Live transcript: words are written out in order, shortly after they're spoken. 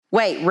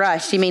Wait,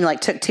 Rush, you mean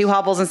like took 2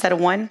 hobbles instead of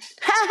 1?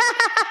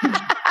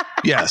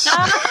 Yes.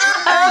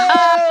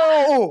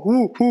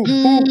 Oh!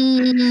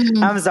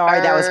 I'm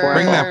sorry, that was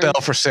horrible. Ring that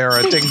bell for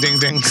Sarah. Ding, ding,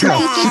 ding.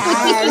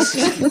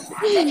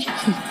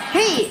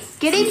 Hey,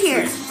 get in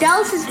here.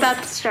 Dallas is about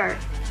to start.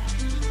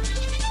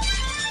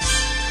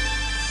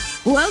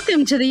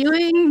 Welcome to the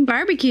Ewing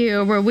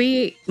Barbecue, where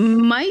we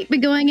might be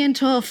going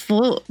into a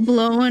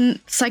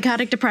full-blown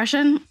psychotic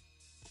depression.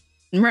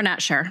 We're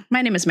not sure.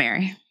 My name is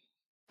Mary.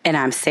 And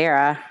I'm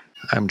Sarah.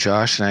 I'm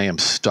Josh, and I am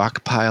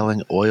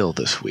stockpiling oil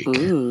this week.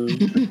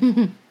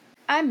 Ooh.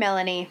 I'm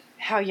Melanie.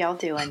 How y'all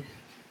doing?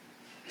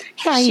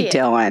 How you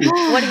doing?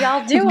 What are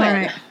y'all doing?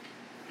 Right.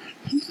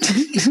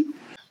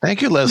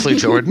 Thank you, Leslie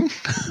Jordan.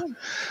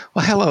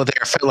 Well, hello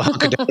there, fellow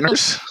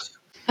hunkadowners.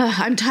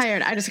 I'm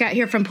tired. I just got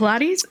here from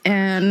Pilates,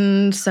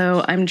 and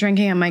so I'm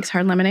drinking a Mike's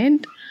Hard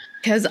Lemonade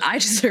because I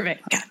deserve it.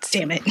 God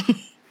damn it.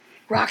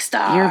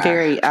 Rockstar. You're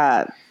very,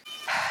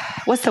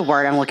 what's the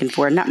word I'm looking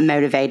for? Not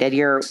motivated.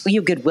 You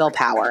have good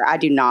willpower. I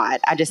do not.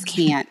 I just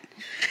can't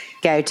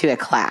go to a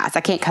class.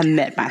 I can't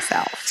commit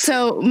myself.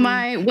 So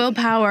my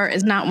willpower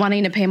is not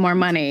wanting to pay more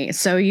money.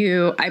 So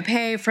I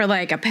pay for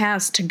like a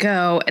pass to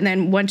go, and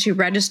then once you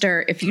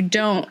register, if you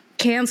don't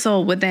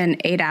cancel within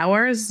 8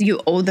 hours, you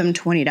owe them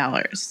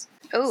 $20.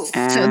 Ooh.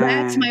 So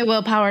that's my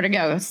willpower to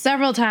go.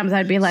 Several times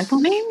I'd be like, well,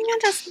 maybe I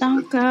just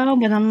don't go.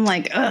 But I'm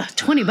like, ugh,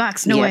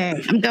 $20, no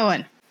way. I'm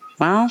going.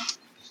 Well,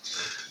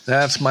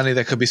 That's money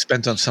that could be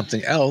spent on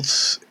something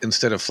else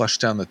instead of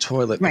flushed down the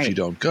toilet if you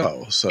don't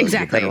go. So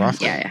exactly. you're better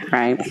off. Yeah.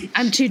 right.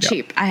 I'm too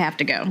cheap. I have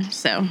to go.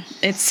 So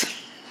it's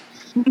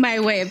my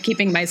way of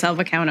keeping myself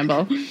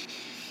accountable.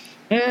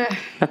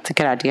 That's a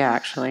good idea,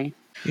 actually.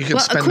 You can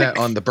spend that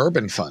on the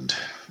Bourbon Fund.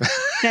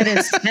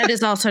 That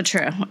is also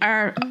true.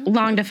 Our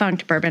long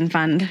defunct Bourbon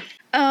Fund.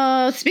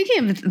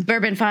 Speaking of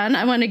Bourbon Fund,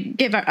 I want to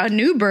give a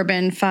new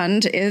Bourbon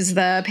Fund is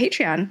the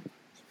Patreon.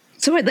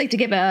 So I'd like to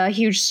give a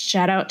huge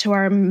shout out to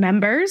our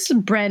members,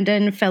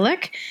 Brendan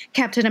Fillick,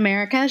 Captain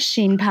America,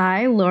 Sheen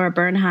Pye, Laura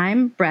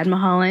Bernheim, Brad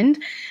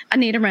Mulholland,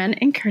 Anita Wren,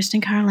 and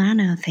Kirsten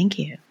Carolano. Thank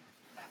you.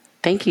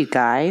 Thank you,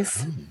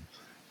 guys.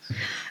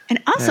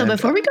 And also,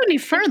 before we go any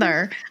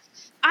further,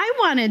 I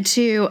wanted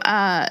to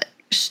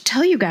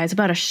tell you guys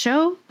about a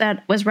show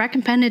that was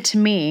recommended to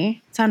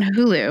me. It's on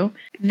Hulu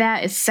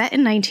that is set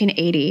in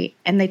 1980,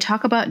 and they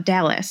talk about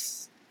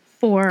Dallas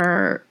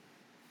for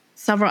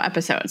several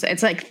episodes.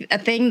 It's like a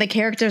thing the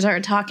characters are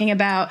talking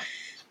about,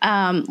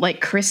 like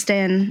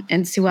Kristen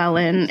and Sue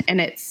Ellen, and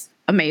it's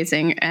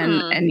amazing,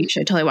 and you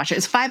should totally watch it.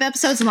 It's 5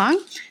 episodes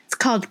long. It's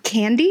called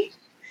Candy.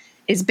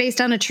 It's based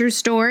on a true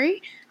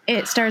story.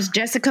 It stars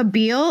Jessica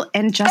Biel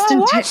and Justin.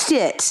 I watched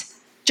it.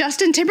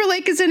 Justin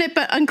Timberlake is in it,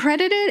 but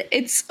uncredited.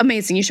 It's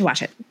amazing. You should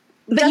watch it.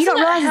 But you don't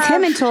realize it's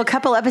him until a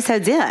couple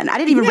episodes in. I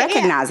didn't even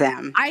recognize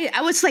him.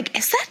 I was like,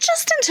 is that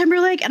Justin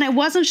Timberlake? And I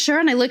wasn't sure.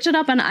 And I looked it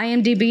up on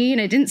IMDb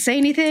and it didn't say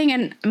anything.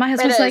 And my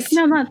husband was like,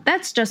 no,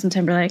 that's Justin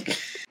Timberlake.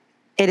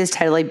 It is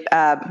totally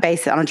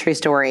based on a true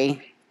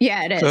story.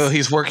 Yeah, it is. So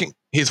he's working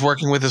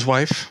with his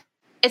wife?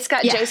 It's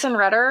got Jason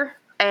Rutter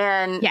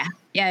and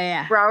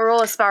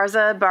Raul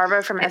Esparza,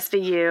 Barbara from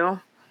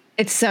SVU.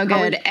 It's so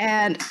good.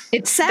 And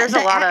it's set. There's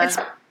a lot of...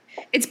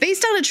 It's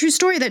based on a true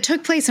story that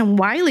took place in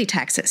Wiley,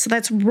 Texas. So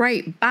that's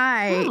right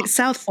by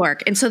South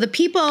Fork. And so the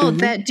people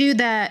that do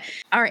that,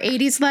 our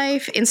 80s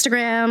Life,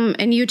 Instagram,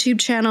 and YouTube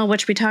channel,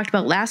 which we talked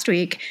about last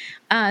week,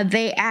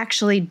 they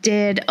actually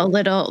did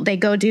they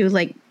go do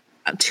like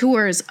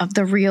tours of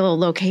the real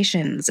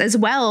locations, as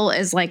well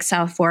as like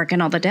South Fork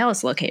and all the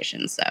Dallas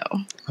locations. So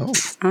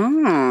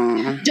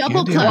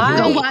double plug,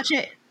 go watch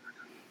it.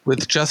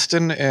 With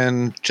Justin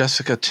and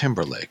Jessica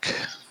Timberlake.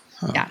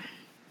 Oh. Yeah.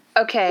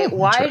 Okay,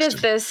 why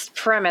does this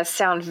premise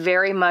sound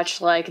very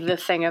much like The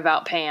Thing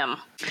About Pam?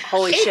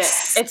 Holy shit.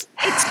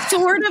 It's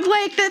sort of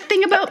like The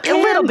Thing About Pam. A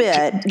little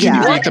bit. Can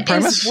you read the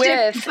premise?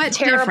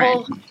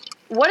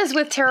 What is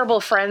with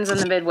terrible friends in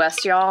the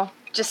Midwest, y'all?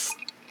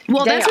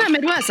 Well, that's not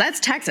Midwest. That's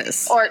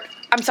Texas. Or,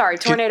 I'm sorry,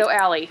 Tornado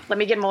Alley. Let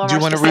me get more Do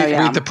you want to specific.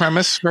 read the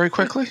premise very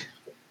quickly?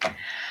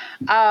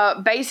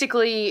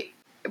 Basically,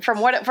 from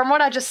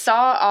what I just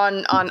saw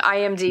on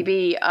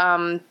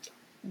IMDb,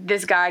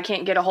 this guy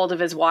can't get a hold of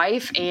his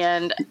wife,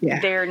 and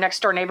their next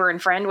door neighbor and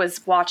friend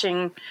was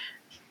watching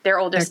their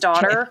oldest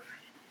daughter,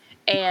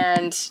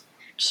 and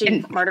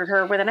she murdered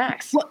her with an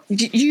axe. Well,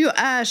 you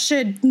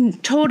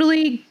should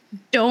totally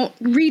don't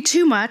read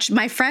too much.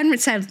 My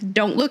friend said,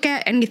 don't look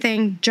at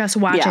anything, just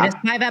watch it. It's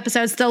 5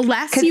 episodes. The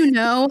less you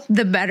know,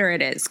 the better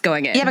it is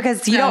going in. Yeah,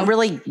 because you don't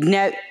really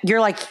know.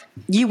 You're like,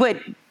 you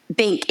would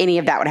think any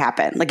of that would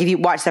happen. Like if you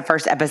watch the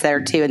first episode or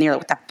 2 and you're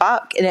like, what the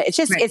fuck? And it's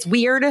just, it's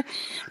weird.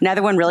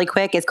 Another one really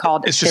quick is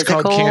called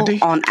Physical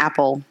Candy? on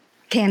Apple.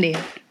 Candy.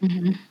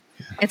 Mm-hmm.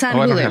 It's on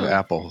Hulu. I don't have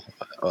Apple.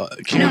 Apple.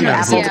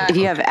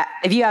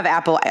 If you have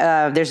Apple,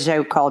 there's a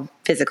show called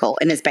Physical,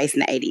 and it's based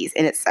in the 80s,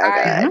 and it's so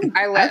good.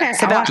 I love it.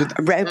 It's about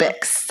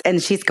aerobics,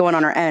 and she's going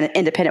on her own,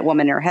 independent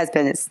woman, and her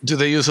husband is... Do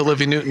they use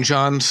Olivia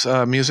Newton-John's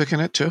music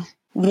in it, too?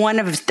 One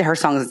of her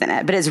songs is in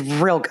it, but it's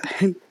real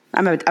good.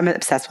 I'm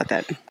obsessed with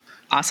it.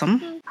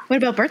 Awesome. What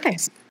about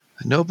birthdays?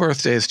 No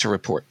birthdays to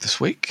report this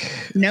week.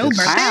 No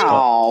birthdays?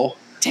 Wow.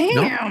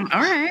 Damn. Nope.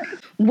 All right.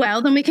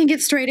 Well, then we can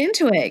get straight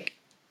into it.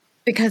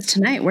 Because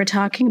tonight we're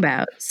talking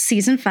about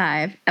Season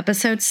 5,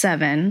 Episode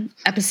 7,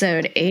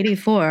 Episode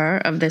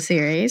 84 of the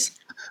series,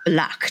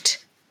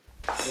 Blocked.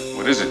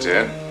 What is it,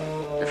 Ted?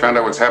 You found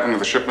out what's happened to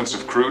the shipments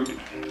of crude?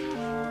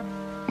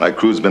 My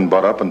crew's been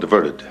bought up and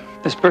diverted.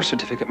 This birth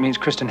certificate means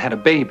Kristen had a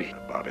baby.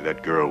 Bobby,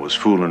 that girl was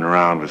fooling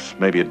around with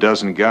maybe a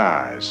dozen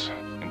guys.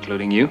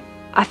 Including you?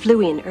 I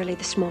flew in early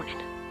this morning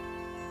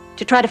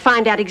to try to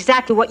find out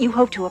exactly what you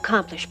hope to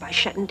accomplish by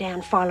shutting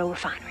down Farlow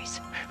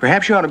refineries.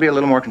 Perhaps you ought to be a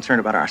little more concerned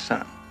about our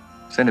son.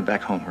 Send him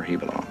back home where he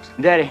belongs.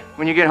 Daddy,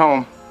 when you get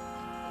home,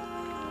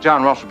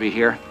 John Ross will be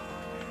here.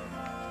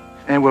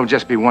 And we'll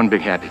just be one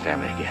big happy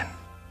family again.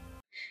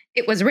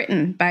 It was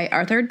written by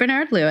Arthur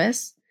Bernard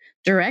Lewis,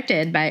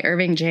 directed by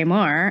Irving J.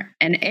 Moore,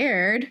 and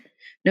aired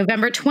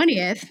November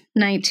 20th,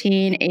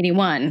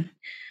 1981.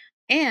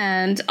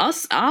 And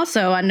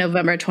also on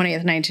November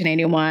 20th,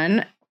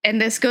 1981,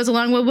 and this goes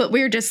along with what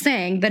we were just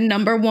saying, the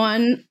number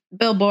one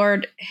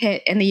Billboard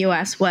hit in the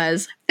U.S.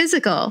 was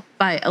Physical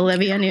by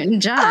Olivia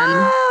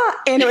Newton-John.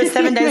 And it was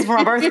 7 days before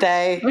my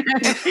birthday.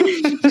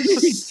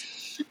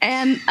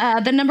 And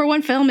the number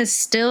one film is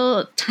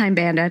still Time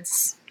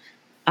Bandits,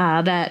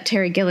 that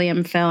Terry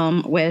Gilliam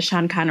film with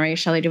Sean Connery,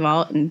 Shelley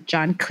Duvall, and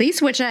John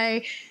Cleese, which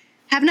I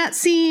have not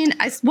seen.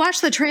 I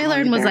watched the trailer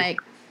and was like,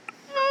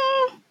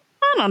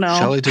 I don't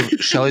know.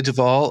 Shelley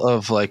Duvall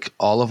of like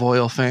olive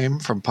oil fame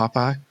from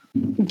Popeye?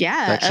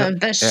 Yeah, of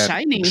The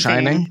Shining.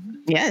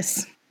 Fame.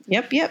 Yes.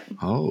 Yep.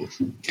 Oh.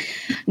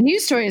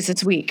 News stories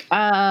this week.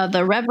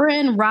 The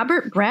Reverend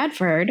Robert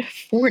Bradford,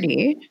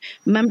 40,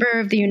 member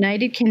of the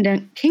United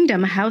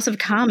Kingdom House of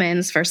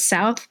Commons for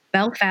South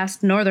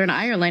Belfast, Northern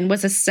Ireland,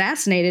 was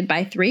assassinated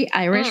by 3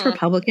 Irish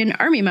Republican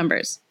Army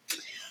members.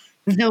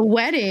 The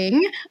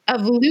wedding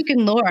of Luke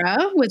and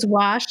Laura was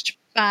watched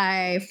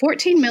by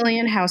 14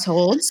 million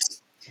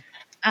households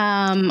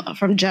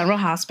from General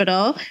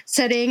Hospital,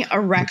 setting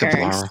a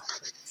record.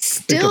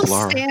 Still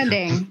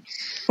standing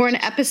for an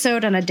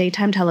episode on a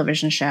daytime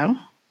television show.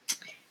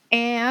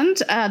 And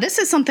this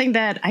is something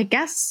that I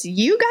guess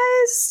you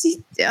guys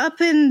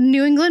up in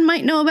New England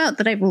might know about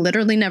that I've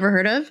literally never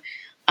heard of.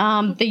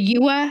 The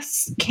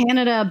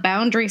U.S.-Canada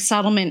Boundary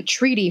Settlement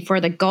Treaty for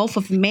the Gulf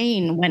of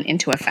Maine went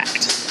into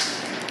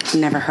effect.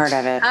 Never heard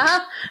of it.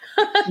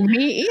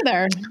 Me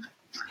either.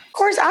 Of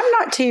course, I'm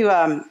not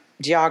too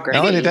geography.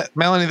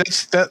 Melanie,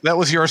 that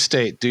was your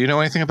state. Do you know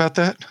anything about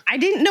that? I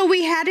didn't know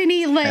we had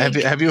any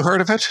Have you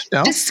heard of it?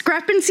 No.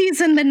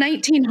 Discrepancies in the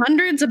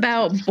 1900s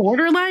about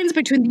borderlines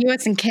between the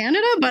U.S. and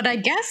Canada, but I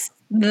guess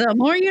the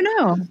more you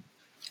know.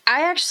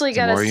 I actually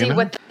got to see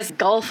what this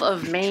Gulf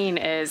of Maine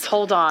is.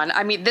 Hold on.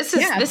 I mean, this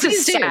is sad. This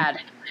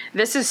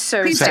is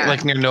so sad. Is that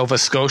like near Nova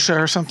Scotia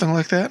or something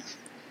like that?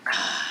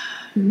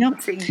 Nope.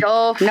 It's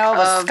Gulf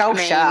Nova Scotia.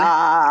 Maine.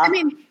 I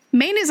mean,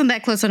 Maine isn't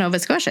that close to Nova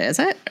Scotia, is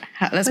it?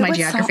 That's my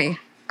geography.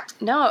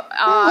 No, what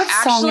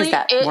actually, song is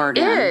that word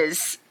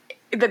is.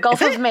 The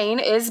Gulf of Maine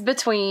is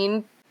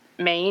between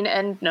Maine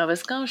and Nova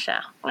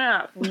Scotia.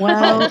 Yeah.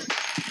 Well,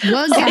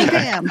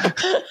 goddamn.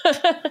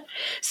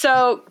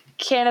 So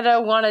Canada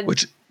wanted.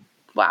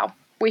 Wow.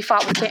 We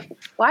fought with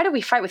Why do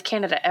we fight with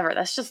Canada ever?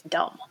 That's just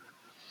dumb.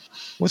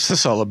 What's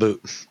this all about?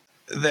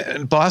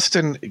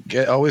 Boston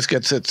always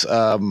gets its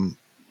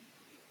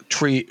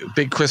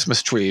big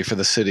Christmas tree for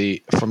the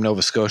city from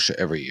Nova Scotia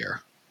every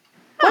year.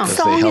 What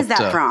song is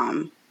that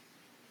from?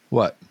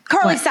 What?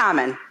 Carly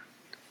Simon.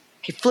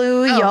 He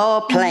flew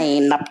your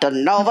plane up to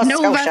Nova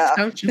Scotia.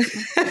 I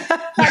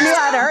knew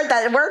I'd heard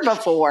that word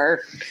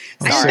before.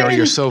 Sarah,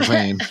 you're so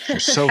vain. You're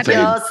so vain.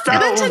 I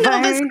went to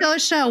Nova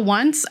Scotia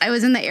once. I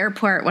was in the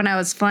airport when I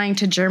was flying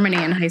to Germany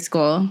in high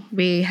school.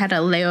 We had a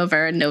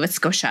layover in Nova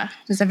Scotia.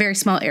 It was a very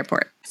small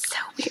airport. So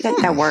weird.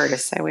 That word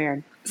is so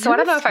weird. So I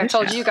don't know if I've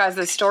told you guys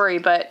this story,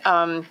 but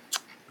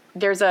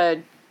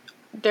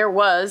there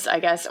was, I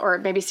guess, or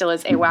maybe still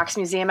is, a wax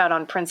museum out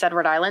on Prince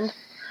Edward Island.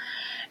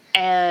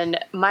 And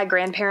my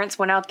grandparents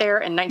went out there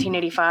in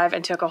 1985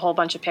 and took a whole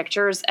bunch of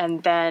pictures.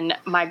 And then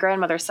my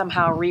grandmother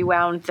somehow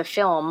rewound the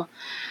film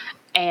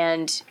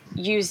and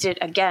used it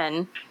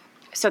again.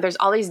 So there's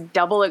all these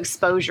double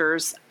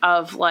exposures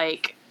of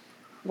like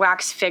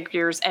wax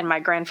figures and my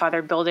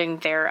grandfather building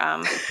their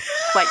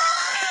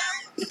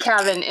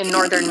cabin in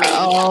northern Maine.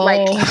 Oh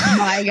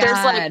my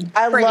god!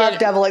 I love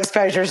double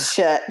exposures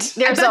shit.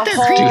 There's a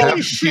whole. Do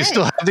you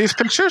still have these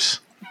pictures?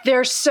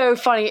 They're so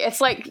funny.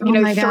 It's like,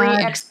 three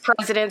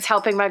ex-presidents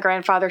helping my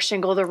grandfather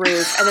shingle the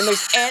roof. And then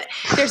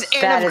there's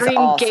Anne of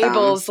Green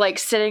Gables like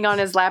sitting on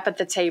his lap at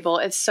the table.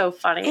 It's so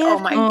funny. Oh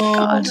my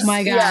god. Oh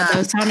my god. Yeah.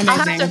 Those sound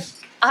amazing.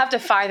 I'll have to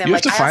find them. You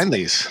have to find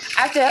these.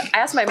 I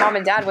asked my mom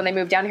and dad when they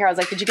moved down here, I was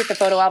like, did you get the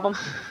photo album?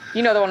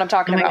 You know the one I'm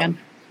talking about.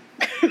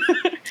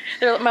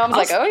 Their mom's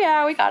like, oh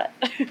yeah, we got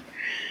it.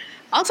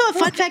 Also a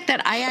fun fact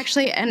that I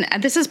actually, and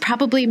this is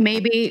probably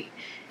maybe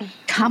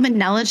common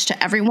knowledge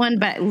to everyone,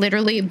 but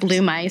literally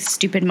blew my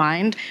stupid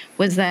mind,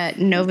 was that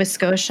Nova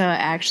Scotia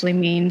actually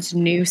means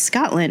New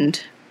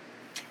Scotland.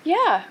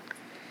 Yeah.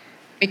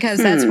 because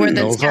that's where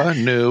the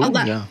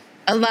Nova,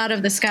 a lot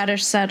of the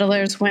Scottish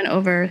settlers went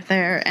over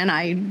there, and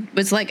I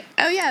was like,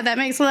 oh yeah, that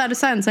makes a lot of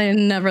sense. I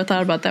never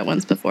thought about that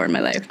once before in my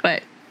life,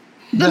 but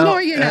the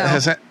more you know.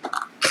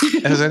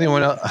 Has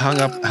anyone hung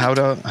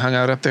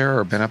out up there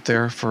or been up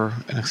there for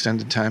an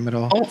extended time at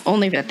all?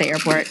 Only at the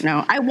airport.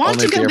 No, I want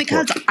to go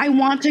because I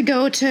want to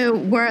go to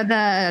where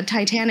the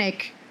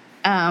Titanic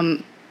not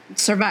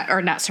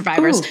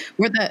survivors,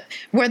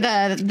 where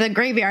the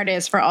graveyard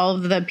is for all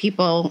of the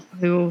people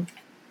who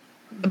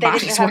the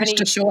bodies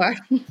washed ashore.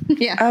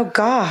 Yeah. Oh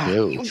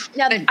God.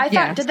 Now, I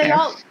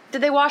thought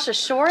did they wash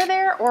ashore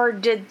there, or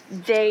did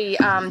they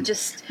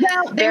just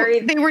bury?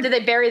 Did they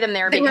bury them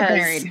there? They were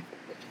buried.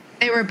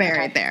 They were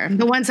buried there.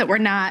 The ones that were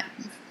not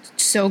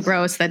so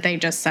gross that they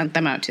just sent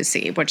them out to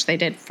sea, which they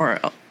did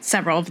for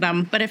several of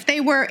them. But if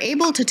they were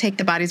able to take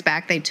the bodies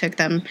back, they took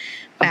them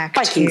back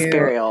Vikings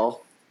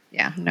burial.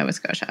 Yeah, Nova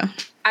Scotia.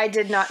 I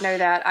did not know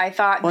that. I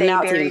thought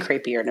now it's even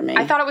creepier to me.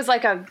 I thought it was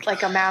like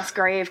a mass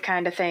grave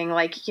kind of thing,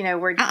 like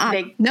where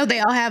No, they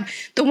all have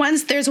the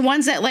ones. There's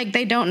ones that like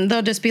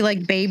they'll just be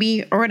like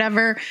baby or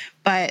whatever,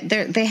 but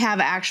they have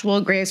actual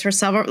graves for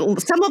several.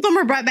 Some of them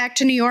were brought back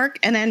to New York,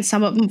 and then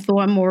some of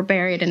them were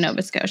buried in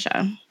Nova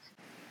Scotia.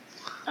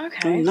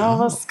 Okay,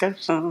 Nova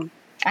Scotia.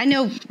 I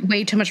know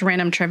way too much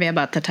random trivia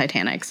about the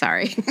Titanic.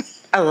 Sorry.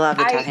 I love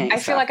the Titanic. I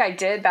feel like I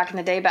did back in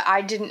the day, but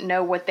I didn't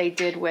know what they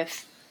did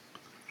with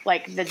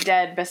like the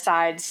dead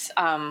besides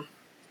the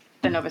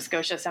Nova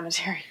Scotia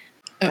cemetery.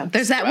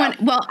 There's that one.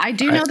 Well, I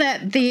do know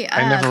that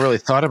I never really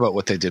thought about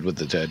what they did with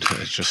the dead.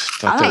 I just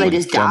thought they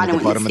just died at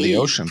the bottom of the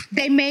ocean.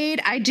 They made.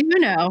 I do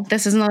know.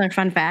 This is another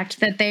fun fact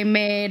that they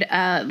made.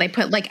 They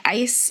put like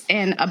ice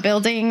in a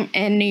building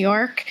in New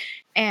York,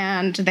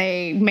 and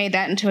they made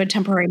that into a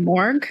temporary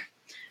morgue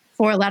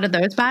for a lot of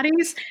those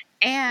bodies.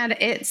 And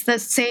it's the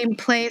same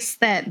place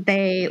that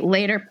they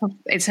later.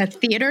 It's a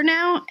theater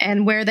now,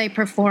 and where they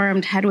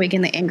performed Hedwig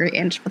and the Angry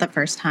Inch for the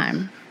first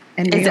time.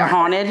 Is it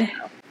haunted?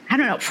 I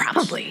don't know.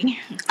 Probably.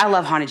 I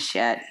love haunted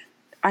shit.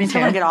 I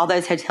still want to get all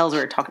those hotels we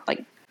were talking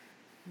like.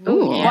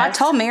 Ooh. Well, I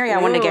told Mary I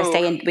wanted to go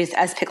stay in.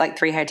 Us pick like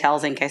 3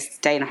 hotels and go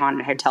stay in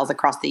haunted hotels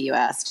across the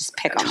U.S. Just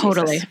pick on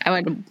totally. Jesus. I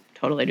would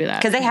totally do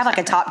that because they have like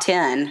a top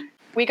 10.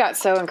 We got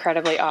so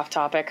incredibly off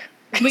topic.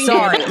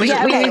 Sorry.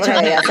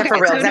 Except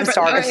for real. I'm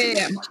sorry.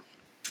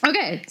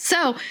 Okay,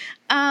 so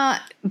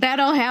that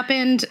all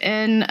happened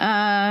in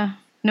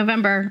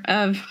November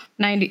of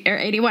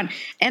 81,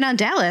 and on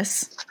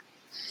Dallas.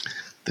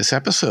 This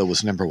episode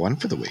was number 1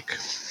 for the week.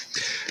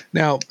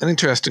 Now, an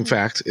interesting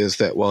fact is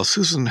that while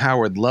Susan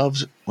Howard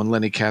loved when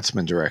Lenny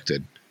Katzman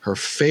directed, her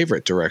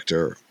favorite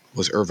director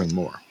was Irvin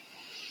Moore.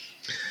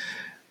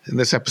 And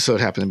this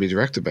episode happened to be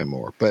directed by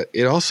Moore, but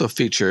it also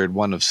featured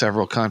one of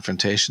several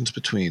confrontations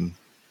between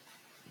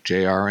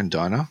JR and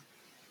Donna.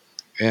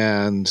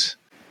 And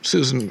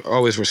Susan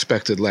always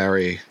respected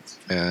Larry,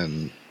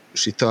 and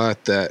she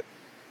thought that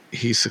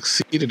he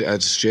succeeded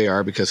as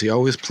JR because he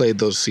always played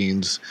those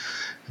scenes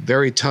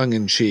very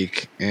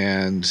tongue-in-cheek,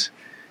 and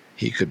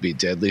he could be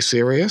deadly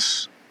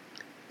serious,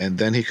 and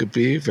then he could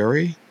be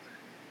very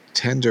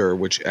tender,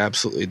 which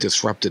absolutely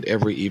disrupted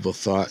every evil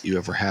thought you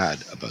ever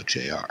had about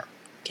JR.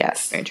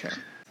 Yes. Very true.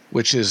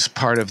 Which is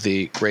part of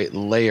the great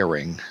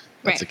layering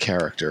of the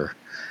character.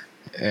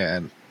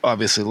 And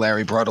obviously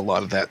Larry brought a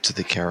lot of that to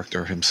the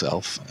character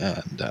himself,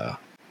 and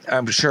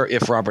I'm sure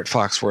if Robert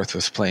Foxworth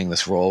was playing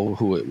this role,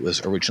 who it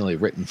was originally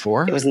written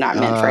for, it was not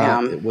meant for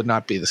him. It would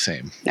not be the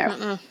same. No.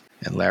 Mm-mm.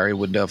 And Larry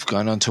would have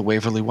gone on to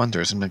Waverly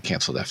Wonders and been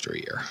canceled after a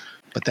year.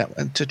 But that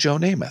went to Joe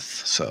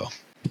Namath. So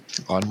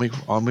on we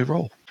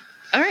roll.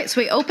 All right,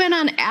 so we open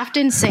on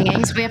Afton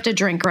singing, so we have to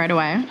drink right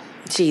away.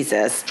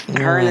 Jesus,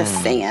 her and the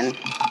singing.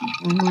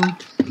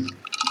 Mm-hmm.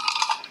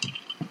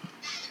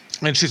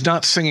 And she's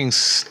not singing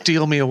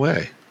 "Steal Me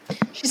Away."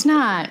 She's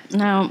not.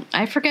 No,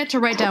 I forget to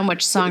write down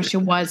which song she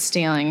was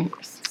singing.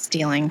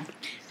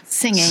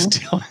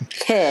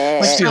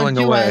 Stealing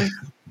away.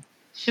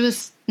 She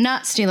was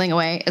not stealing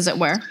away, as it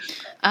were.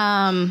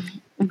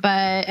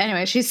 But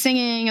anyway, she's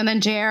singing, and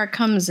then JR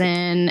comes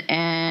in,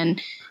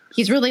 and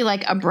he's really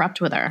like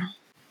abrupt with her.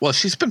 Well,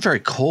 she's been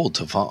very cold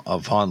to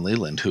Vaughn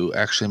Leland, who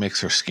actually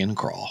makes her skin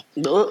crawl.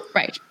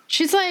 Right.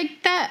 She's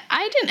like that.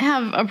 I didn't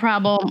have a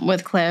problem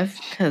with Cliff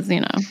because,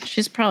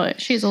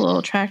 she's a little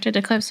attracted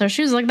to Cliff. So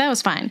she was like, that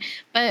was fine.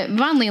 But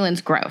Vaughn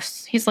Leland's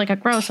gross. He's like a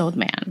gross old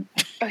man.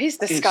 Oh, he's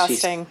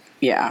disgusting.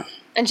 Yeah.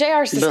 And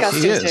JR's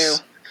disgusting too.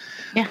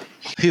 Yeah.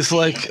 He's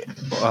like,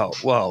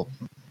 well,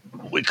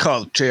 we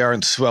call JR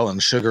and Swell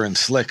and Sugar and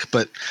Slick,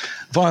 but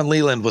Vaughn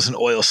Leland was an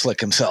oil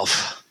slick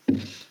himself.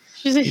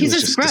 He's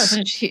just gross,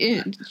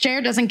 and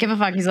JR doesn't give a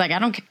fuck. He's like, I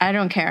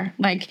don't care.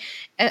 Like,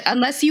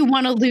 unless you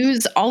want to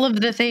lose all of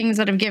the things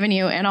that I've given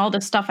you and all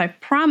the stuff I've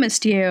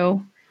promised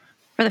you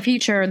for the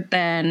future,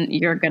 then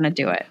you're gonna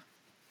do it.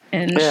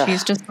 And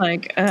she's just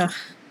like, ugh,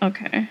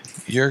 okay.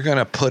 You're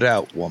gonna put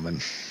out,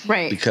 woman,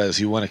 right? Because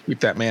you want to keep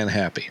that man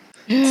happy.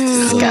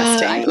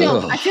 Disgusting.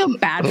 I feel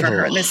bad for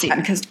her in this scene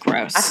because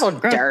gross. I feel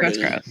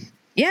dirty. Gross.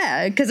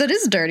 Yeah, because it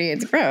is dirty.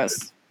 It's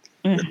gross.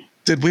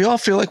 Did we all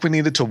feel like we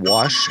needed to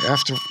wash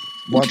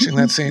watching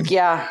that scene?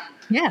 Yeah.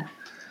 Yeah.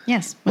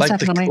 Yes. Most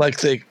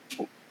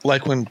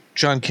Like when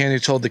John Candy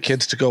told the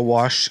kids to go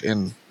wash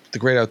in the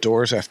Great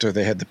Outdoors after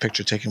they had the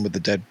picture taken with the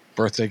dead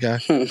birthday guy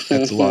at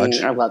the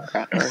lodge. I love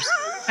Great Outdoors.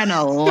 I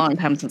know, a long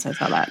time since I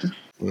saw that.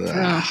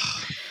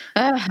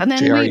 And then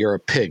JR, you're a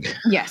pig.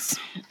 Yes.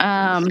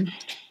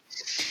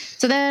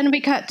 So then we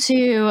cut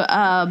to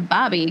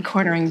Bobby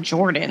cornering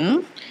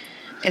Jordan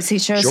as he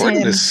shows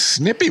Jordan him. is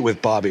snippy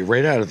with Bobby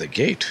right out of the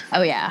gate.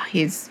 Oh yeah,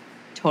 he's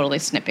totally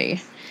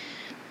snippy.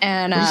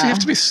 And what does he have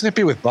to be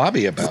snippy with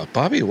Bobby about?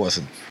 Bobby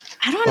wasn't.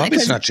 I don't know.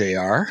 Bobby's not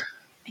JR.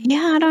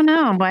 Yeah, I don't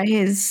know why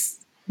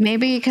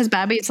maybe because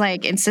Bobby's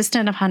like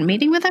insistent upon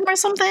meeting with him or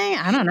something.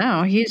 I don't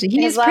know.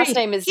 His last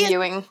name is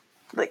Ewing.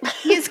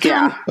 He's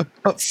kind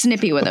of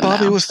snippy with him.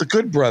 Bobby was the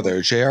good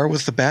brother. JR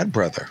was the bad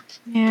brother.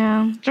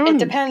 Yeah, it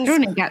depends.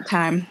 Jordan got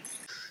time.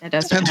 It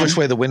does depends which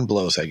way the wind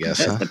blows, I guess.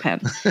 It does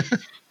depend.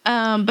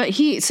 But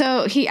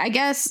I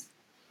guess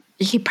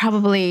he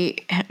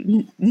probably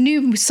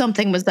knew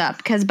something was up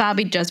because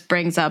Bobby just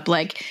brings up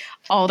like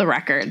all the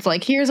records.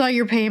 Like, here's all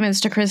your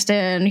payments to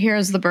Kristen.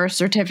 Here's the birth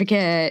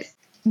certificate.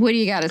 What do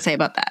you got to say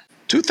about that?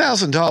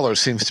 $2,000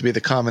 seems to be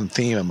the common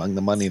theme among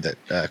the money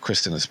that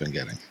Kristen has been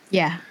getting.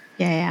 Yeah.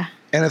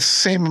 And it's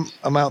the same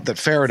amount that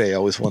Faraday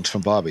always wants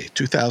from Bobby,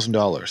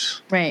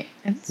 $2,000. Right.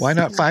 Why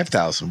not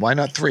 $5,000? Why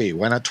not $3,000?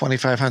 Why not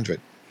 $2,500?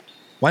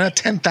 Why not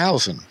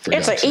 $10,000?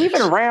 It's an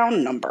even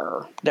round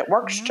number that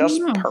works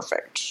just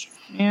perfect.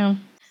 Yeah.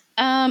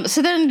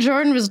 So then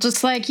Jordan was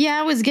just like, yeah,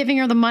 I was giving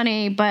her the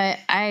money, but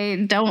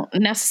I don't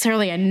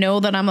necessarily know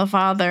that I'm a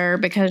father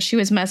because she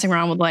was messing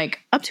around with like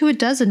up to a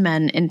dozen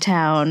men in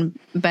town,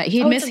 but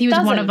he admits he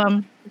was one of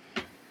them.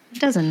 A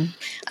dozen.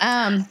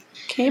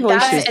 Can you believe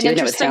that's an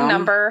interesting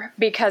number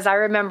because I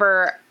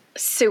remember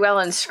Sue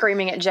Ellen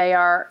screaming at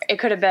JR. It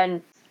could have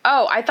been,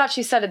 oh, I thought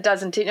she said a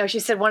dozen too. No, she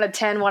said 1 of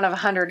 10, 1 of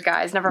 100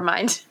 guys. Never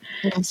mind.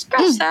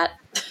 Scratch that.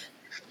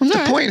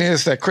 The point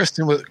is that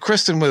Kristen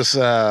was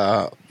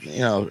her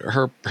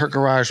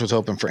garage was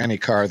open for any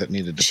car that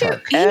needed to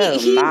park.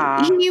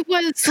 He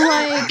was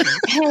like,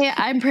 hey,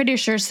 I'm pretty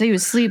sure he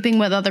was sleeping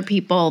with other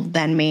people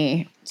than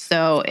me.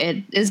 So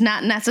it is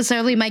not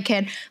necessarily my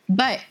kid,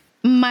 but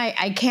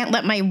I can't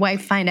let my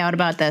wife find out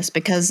about this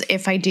because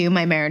if I do,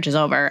 my marriage is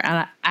over.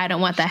 And I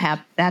don't want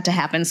that to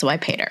happen. So I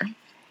paid her.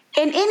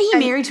 And he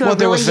married to a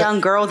really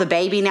young girl with a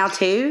baby now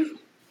too?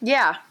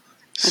 Yeah.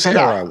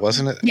 Sarah,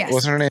 wasn't it? Yes.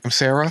 Wasn't her name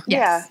Sarah?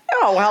 Yes. Yeah.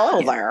 Oh,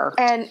 hello there.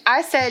 And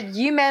I said,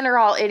 you men are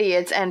all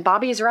idiots, and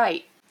Bobby's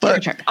right.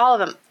 But all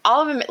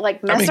of them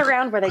like mess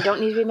around where they don't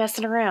need to be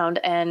messing around.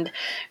 And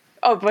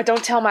but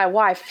don't tell my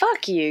wife.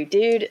 Fuck you,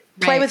 dude.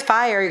 Play with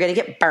fire, you're gonna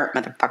get burnt,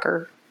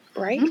 motherfucker.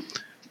 Right?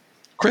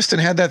 Kristen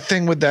had that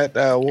thing with that.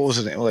 What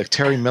was it? Like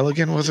Terry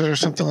Milligan was it or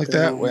something like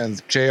that? When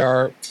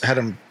JR had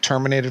him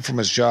terminated from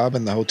his job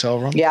in the hotel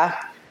room. Yeah.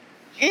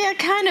 Yeah,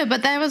 kind of.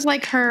 But that was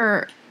like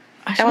her.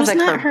 That was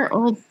like her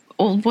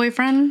old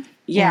boyfriend.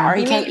 Yeah, or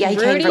he came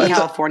from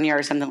California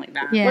or something like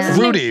that. Yeah.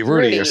 Rudy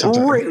or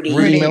something.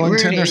 Rudy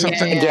Millington or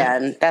something. Yeah.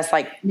 Again, that's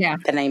like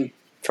the name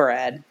for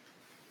Ed.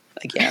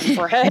 Again,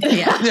 for Ed.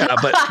 Yeah,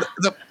 but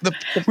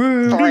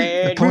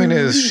the point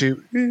is she.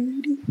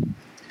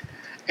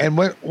 And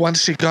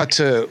once she got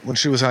to when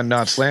she was on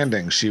Knots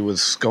Landing, she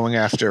was going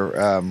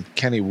after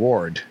Kenny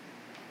Ward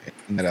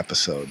in that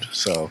episode.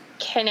 So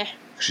Kenny.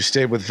 She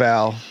stayed with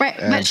Val. Right,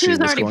 but she was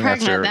already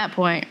pregnant at that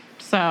point.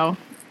 So,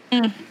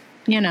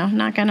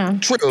 not gonna.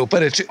 True,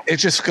 but it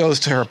just goes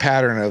to her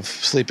pattern of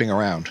sleeping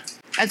around.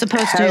 As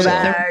opposed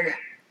to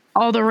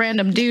all the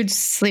random dudes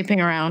sleeping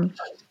around,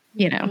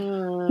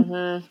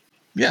 Mm-hmm.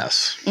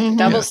 Yes. Mm-hmm.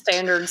 Double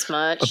standards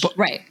much.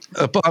 Right.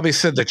 Bobby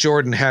said that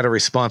Jordan had a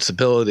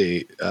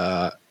responsibility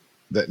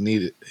that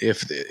needed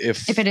if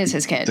it is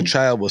his kid, the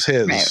child was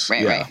his.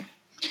 Right.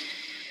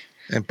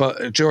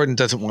 But Jordan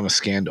doesn't want a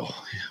scandal.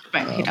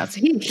 Right, he does.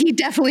 He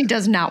definitely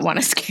does not want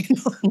a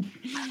scandal.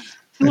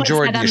 And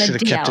Jordan, you should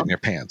have kept it in your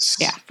pants.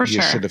 Yeah, for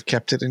sure. You should have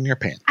kept it in your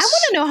pants. I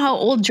want to know how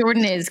old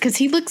Jordan is because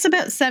he looks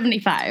about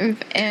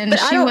 75, and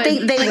but I don't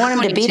think they want him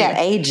 22. to be that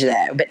age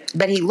though.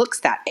 But he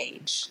looks that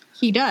age.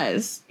 He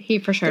does. He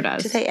for sure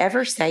does. Did they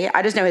ever say it?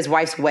 I just know his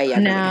wife's way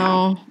younger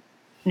than him.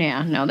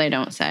 Yeah, no, they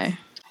don't say.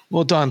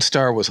 Well, Don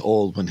Starr was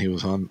old when he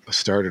was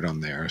started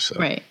on there. So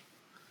right.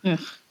 Ugh.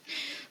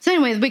 So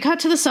anyways, we cut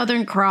to the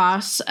Southern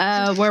Cross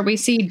where we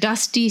see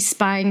Dusty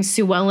spying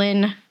Sue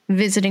Ellen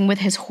visiting with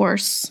his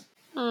horse.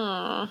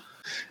 Aww.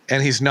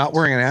 And he's not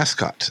wearing an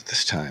ascot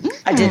this time.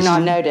 I did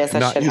not notice.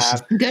 I should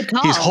have. Good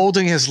call. He's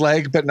holding his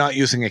leg, but not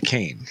using a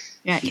cane.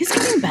 Yeah, he's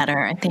getting better,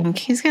 I think.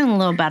 He's getting a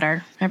little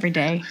better every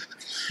day.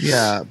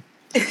 Yeah.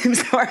 I'm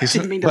sorry, I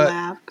didn't mean to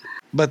laugh.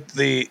 But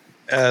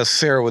as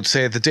Sarah would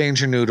say, the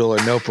danger noodle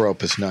or nope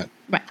rope is not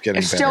getting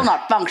it's better. Still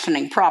not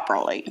functioning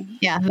properly.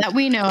 Yeah, that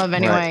we know of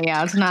anyway. Right.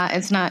 Yeah,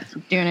 it's not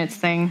doing its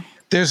thing.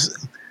 There's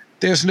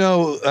There's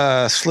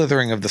no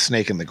slithering of the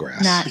snake in the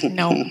grass.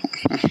 No.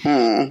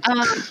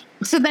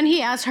 So then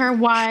he asks her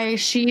why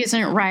she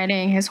isn't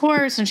riding his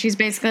horse, and she's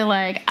basically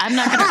like, I'm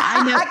not going to.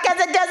 Because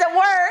it doesn't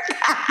work.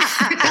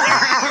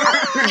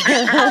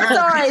 I'm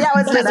sorry. That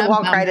was just a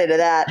walk right into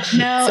that.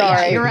 No,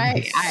 sorry. Yeah, you're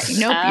right.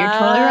 Nope, you're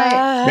totally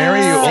right.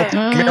 Mary,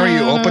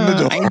 you opened the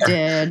door.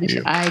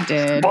 I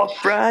did.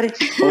 Walk right.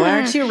 Why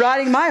aren't you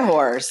riding my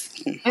horse?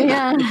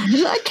 Yeah,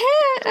 I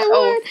can't.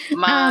 Oh,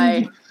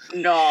 my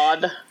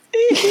God.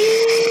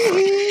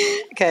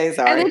 Okay,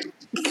 sorry.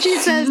 She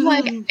says,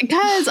 like,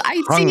 because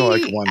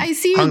I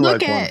see you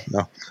look at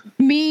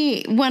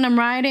me when I'm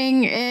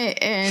riding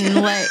it, and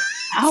like,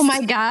 oh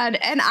my God.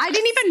 And I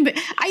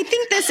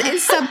think this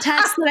is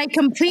subtext that I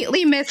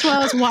completely missed while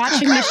I was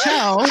watching the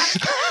show.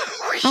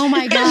 Oh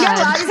my God.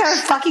 No, I just have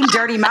a fucking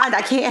dirty mind.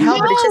 I can't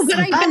help it. It's just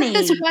but funny. I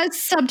think this was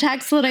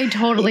subtext that I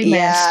totally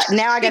missed. Yeah,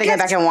 now I got to go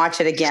back and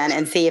watch it again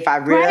and see if I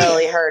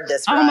really heard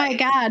this right. Oh my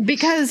God,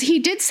 because he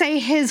did say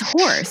his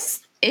horse.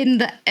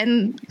 Why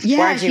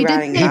aren't you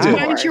riding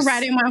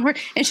my horse?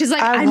 And she's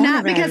like, I'm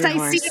not, because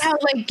I see how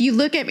like you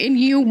look at me and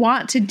you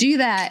want to do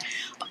that.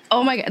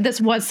 Oh my God,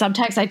 this was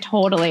subtext I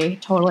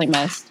totally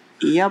missed.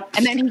 Yep.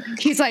 And then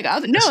he's like, oh,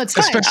 no, it's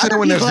fine. Especially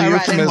when there's the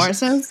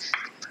euphemism.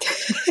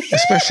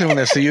 Especially when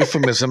there's the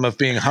euphemism of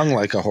being hung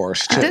like a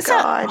horse too. This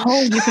a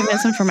whole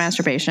euphemism for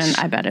masturbation.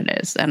 I bet it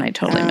is, and I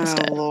totally missed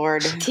it.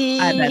 Lord,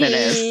 I bet it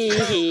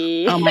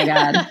is. Oh my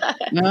God.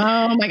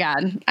 Oh my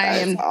God.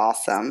 That's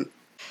awesome.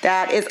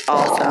 That is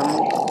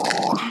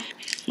awesome.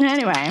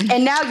 Anyway.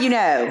 And now you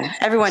know.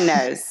 Everyone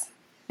knows.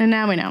 And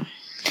now we know.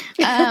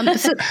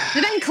 So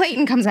then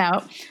Clayton comes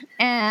out,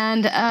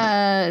 and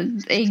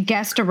a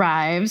guest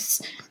arrives,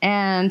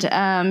 and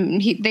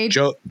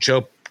Joe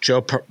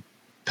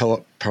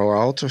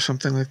Peralta or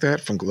something like that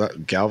from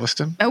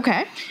Galveston.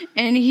 Okay,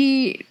 and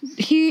he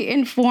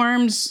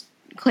informs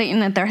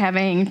Clayton that they're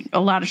having a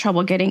lot of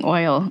trouble getting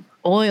oil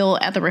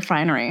at the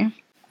refinery.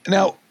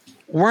 Now,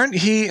 weren't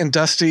he and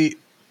Dusty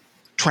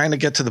trying to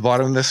get to the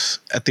bottom of this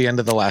at the end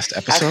of the last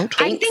episode?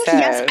 I think so.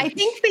 Yes. I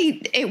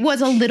think it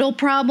was a little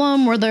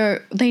problem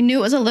where they knew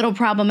it was a little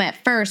problem at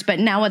first, but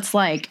now it's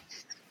like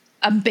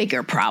a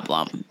bigger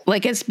problem.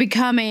 Like it's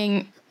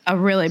becoming a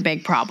really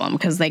big problem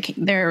because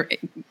they're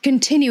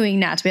continuing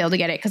not to be able to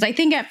get it. Because I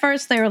think at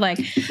first they were like,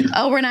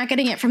 "Oh, we're not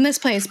getting it from this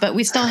place, but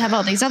we still have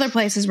all these other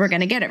places we're going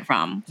to get it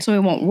from, so we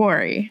won't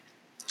worry."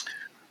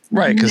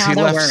 Right, because he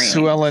left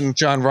Sue Ellen,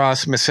 John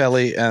Ross, Miss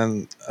Ellie,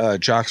 and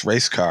Jock's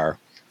race car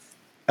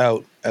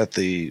out at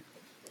the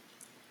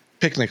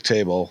picnic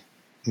table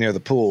near the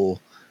pool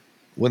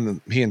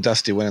when he and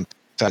Dusty went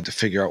inside to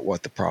figure out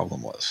what the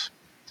problem was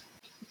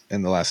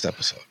in the last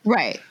episode.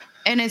 Right.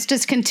 And it's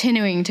just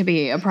continuing to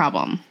be a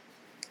problem.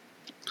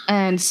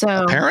 And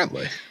so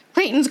apparently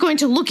Clayton's going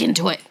to look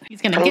into it.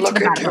 He's going to get to the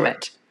bottom of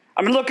it.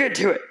 I'm going to look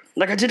into it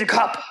like I did a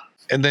cop.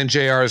 And then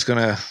JR is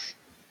going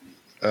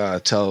to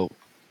tell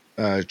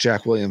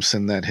Jack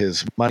Williamson that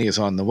his money is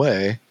on the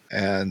way.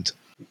 And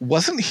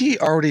wasn't he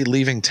already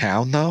leaving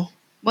town, though?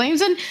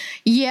 Williamson?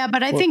 Yeah,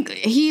 but I think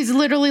he's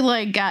literally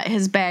like got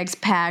his bags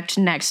packed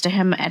next to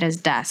him at his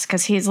desk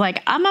because he's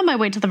like, I'm on my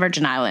way to the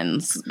Virgin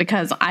Islands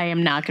because I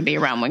am not going to be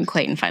around when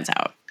Clayton finds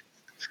out.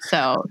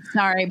 So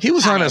sorry. He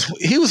was on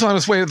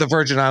his way to the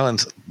Virgin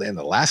Islands in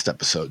the last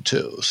episode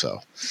too. So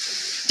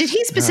did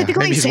he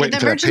specifically say the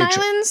Virgin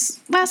Islands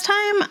last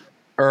time?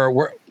 Or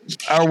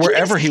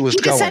wherever he was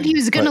going. He just said he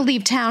was going to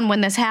leave town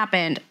when this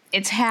happened.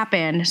 It's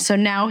happened. So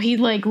now he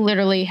like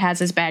literally has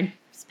his bag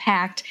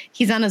packed.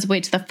 He's on his way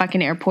to the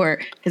fucking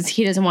airport because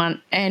he doesn't want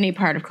any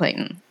part of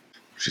Clayton.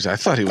 Jeez, I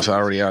thought he was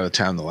already out of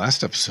town the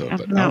last episode,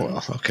 but no. Oh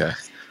well, okay.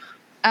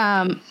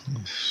 And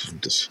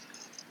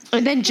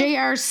then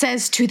JR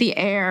says to the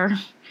air,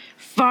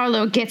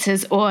 Farlow gets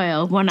his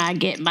oil when I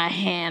get my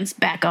hands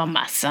back on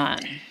my son.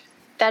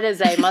 That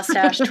is a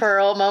mustache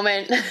twirl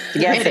moment.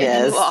 Yes, it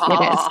is.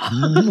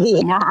 It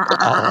is.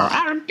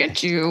 I'll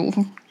get you,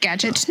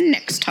 Gadget,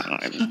 next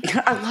time.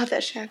 I love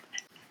that show.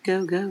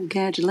 Go,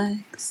 Gadget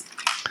legs.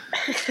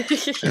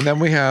 And then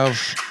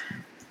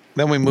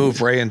we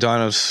move Ray and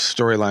Donna's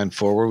storyline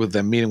forward with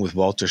them meeting with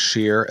Walter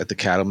Scheer at the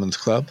Cattlemen's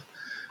Club.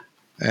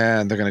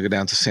 And they're going to go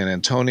down to San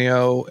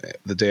Antonio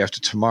the day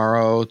after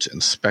tomorrow to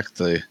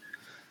inspect I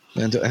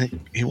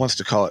think he wants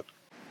to call it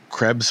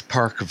Krebs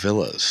Park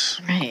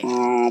Villas. Right.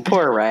 Oh,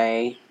 poor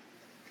Ray.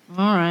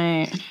 All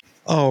right.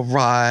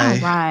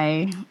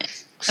 And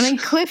then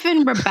Cliff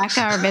and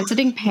Rebecca are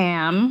visiting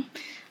Pam.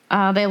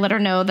 They let her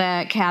know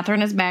that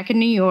Catherine is back in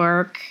New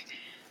York.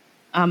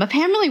 But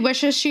Pam really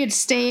wishes she had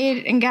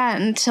stayed and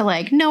gotten to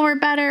like know her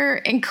better.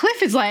 And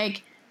Cliff is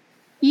like,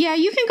 yeah,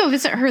 you can go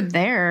visit her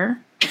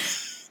there.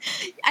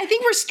 I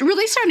think we're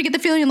really starting to get the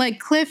feeling like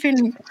Cliff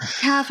and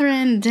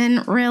Catherine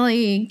didn't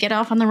really get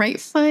off on the right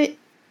foot.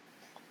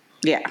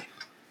 Yeah.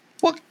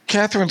 Well,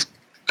 Catherine's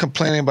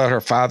complaining about her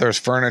father's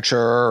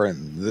furniture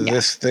and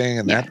this thing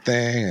and that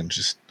thing, and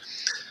just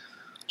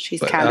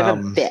she's kind of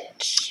a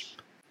bitch.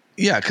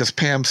 Yeah, because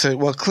Pam said,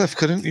 "Well, Cliff,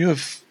 don't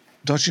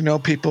you know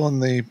people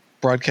in the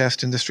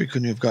broadcast industry?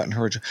 Couldn't you have gotten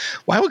her?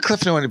 Why would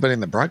Cliff know anybody in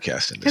the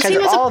broadcast industry?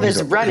 Because all of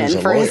this running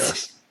for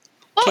his.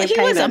 Well, he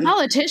was a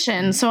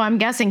politician, so I'm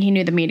guessing he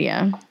knew the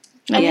media.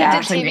 And he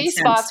did TV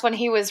spots when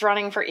he was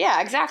running for.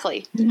 Yeah,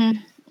 exactly.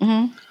 Mm-hmm.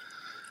 Mm-hmm.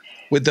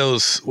 With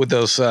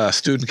those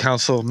student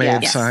council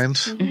made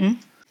signs. Mm-hmm.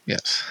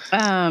 Yes.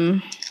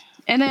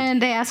 And then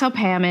they ask how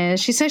Pam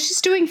is. She says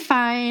she's doing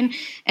fine,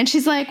 and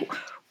she's like,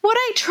 "What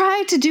I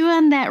tried to do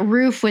on that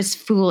roof was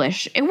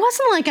foolish. It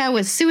wasn't like I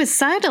was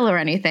suicidal or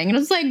anything." And it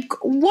was like,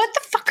 "What the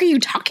fuck are you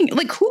talking?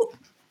 Like who?"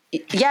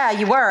 Yeah,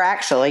 you were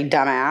actually,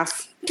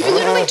 dumbass. You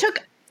literally took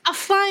a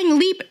flying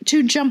leap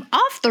to jump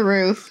off the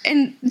roof,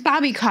 and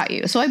Bobby caught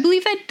you. So I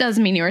believe that does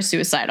mean you were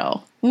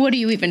suicidal. What are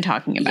you even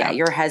talking about? Yeah,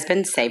 your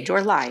husband saved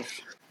your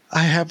life.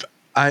 I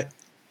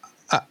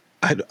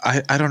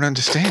don't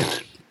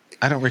understand.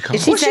 I don't recall.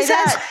 Did she say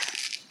that?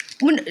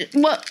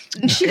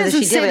 She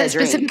doesn't say that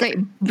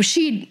specifically.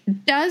 She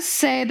does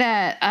say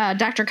that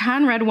Dr.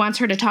 Conrad wants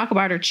her to talk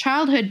about her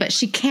childhood, but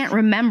she can't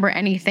remember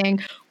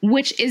anything,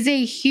 which is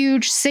a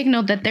huge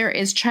signal that there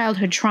is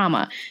childhood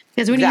trauma.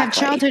 Because when you have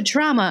childhood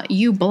trauma,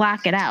 you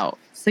block it out,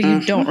 so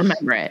you don't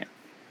remember it.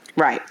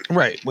 Right.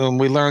 Right. When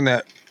we learn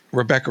that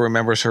Rebecca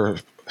remembers her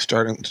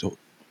starting to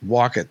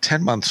walk at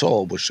 10 months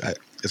old, which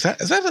is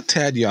that a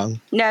tad young?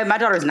 No, my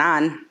daughter's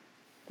 9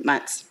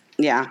 months.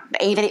 Yeah,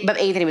 but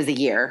Anthony was a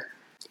year.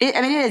 It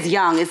is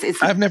young.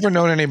 It's. I've never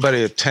known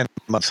anybody at 10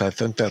 months. I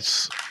think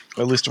that's,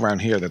 at least around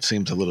here, that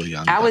seems a little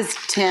young. I was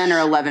 10 or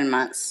 11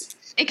 months.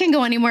 It can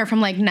go anywhere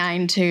from like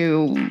 9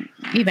 to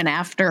even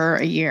after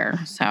a year.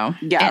 So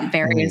it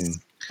varies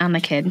on the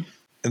kid.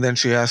 And then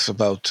she asks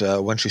about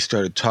when she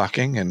started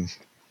talking, and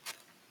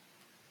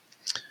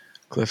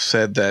Cliff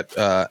said that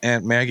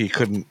Aunt Maggie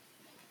couldn't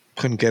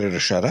get her to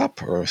shut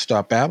up or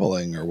stop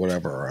babbling or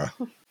whatever.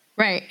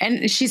 Right.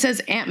 And she says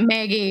Aunt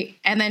Maggie,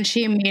 and then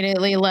she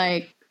immediately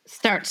like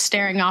starts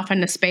staring off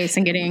into space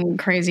and getting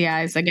crazy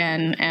eyes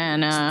again.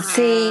 And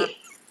see,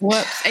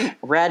 whoops, and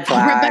red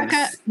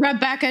flags.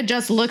 Rebecca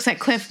just looks at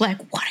Cliff like,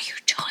 "What are you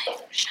doing?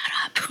 Shut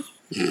up!"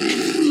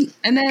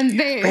 And then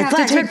they have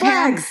to take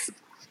Pam.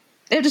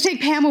 They have to take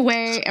Pam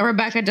away, and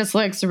Rebecca just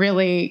looks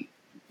really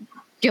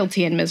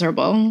guilty and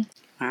miserable.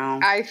 Wow.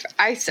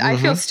 I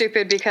feel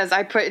stupid because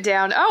I put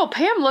down, oh,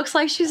 Pam looks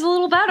like she's a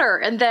little better.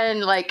 And then,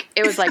 like,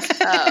 it was like,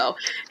 oh,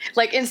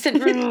 like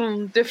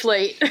instant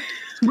deflate.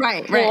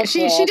 Right.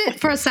 She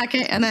did for a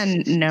second, and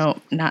then,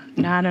 no, not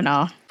at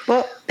all.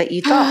 Well, that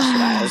you thought she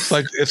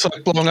was. It's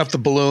like blowing up the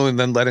balloon and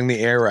then letting the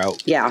air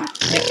out. Yeah.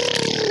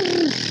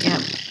 Yeah.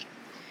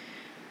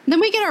 Then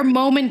we get our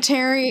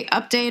momentary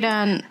update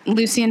on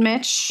Lucy and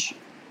Mitch,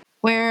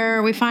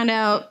 where we find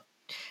out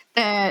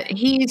that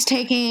he's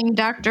taking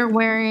Dr.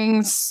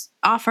 Waring's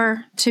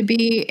offer to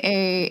be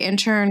a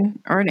intern,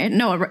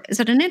 is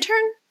it an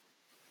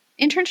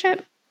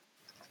internship?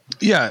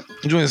 Yeah,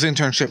 doing his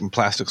internship in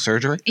plastic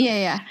surgery.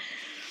 Yeah.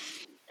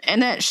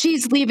 And that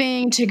she's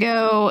leaving to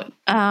go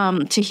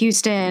to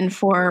Houston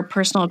for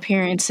personal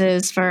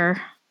appearances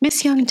for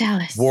Miss Young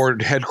Dallas.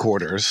 Ward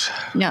headquarters.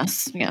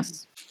 Yes.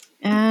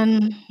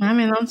 And, I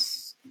mean,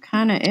 that's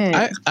kind of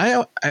it.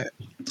 I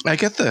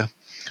get the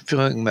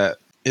feeling that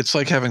it's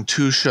like having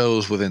 2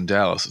 shows within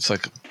Dallas. It's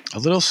like a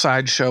little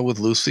side show with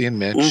Lucy and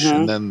Mitch,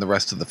 and then the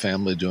rest of the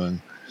family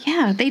doing.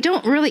 Yeah, they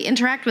don't really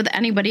interact with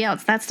anybody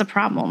else. That's the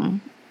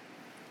problem.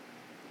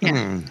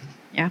 Yeah.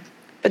 Yeah.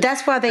 But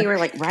that's why they were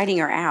like writing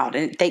her out,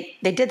 and they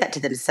did that to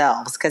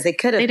themselves because they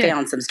could have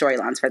found some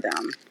storylines for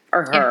them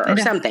or her or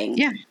something.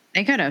 Yeah,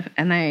 they could have,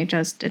 and they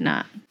just did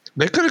not.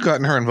 They could have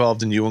gotten her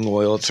involved in Ewing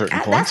Oil at certain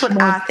points. That's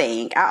what I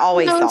think. I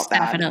always thought that.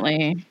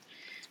 Definitely.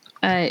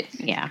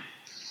 Yeah.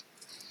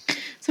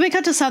 So we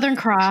cut to Southern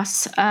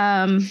Cross,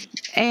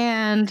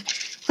 and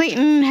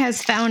Clayton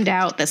has found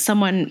out that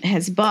someone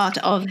has bought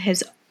all of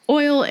his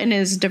oil and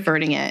is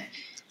diverting it.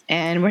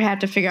 And we have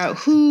to figure out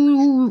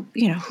who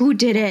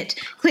did it.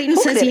 Clayton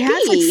says he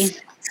has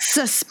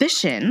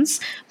suspicions,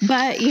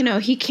 but,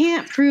 he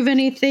can't prove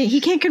anything. He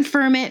can't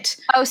confirm it.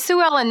 Oh,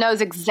 Sue Ellen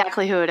knows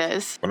exactly who it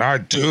is. When I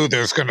do,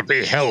 there's going to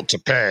be hell to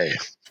pay.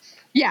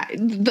 Yeah.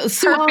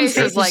 Sue Ellen's face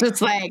is like,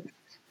 just like,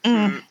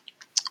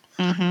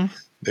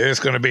 There's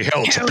going to be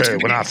hell to pay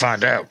when I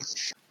find out.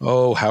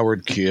 Oh,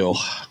 Howard Keel.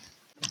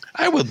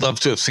 I would love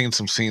to have seen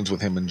some scenes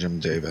with him and Jim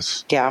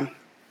Davis. Yeah.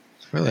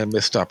 Really a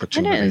missed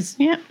opportunity. It is,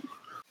 yeah.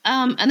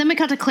 And then we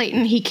cut to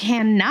Clayton. He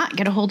cannot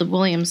get a hold of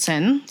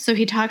Williamson, so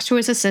he talks to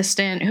his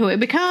assistant, who it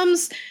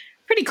becomes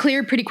pretty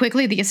clear pretty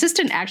quickly. The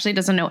assistant actually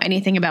doesn't know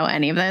anything about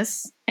any of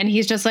this. And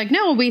he's just like,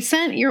 no, we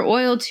sent your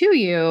oil to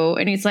you.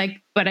 And he's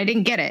like, but I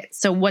didn't get it.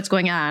 So what's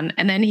going on?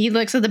 And then he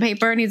looks at the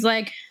paper and he's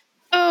like,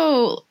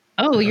 oh,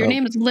 your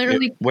name is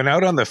literally went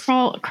out on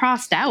the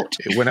crossed out.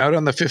 It went out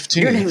on the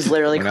 15th. Your name is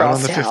literally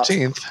crossed out. On the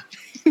 15th.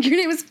 Your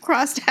name is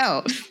crossed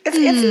out.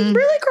 It's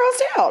really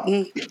crossed out.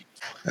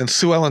 And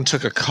Sue Ellen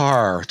took a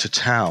car to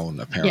town,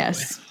 apparently.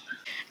 Yes.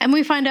 And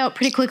we find out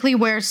pretty quickly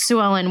where Sue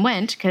Ellen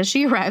went because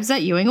she arrives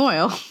at Ewing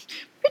Oil.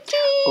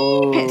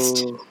 Pretty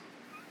pissed.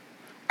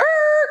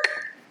 Erk.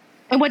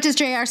 And what does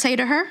JR say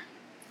to her?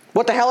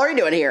 What the hell are you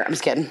doing here? I'm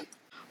just kidding.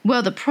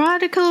 Well, the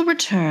prodigal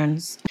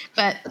returns.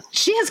 But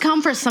she has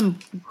come for some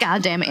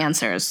goddamn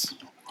answers.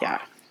 Yeah.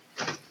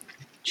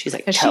 She's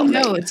like, she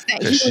knows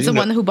that he was the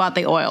one who bought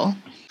the oil.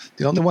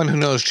 The only one who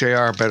knows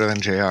JR better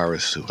than JR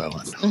is Sue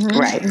Ellen. Mm-hmm.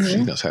 Right.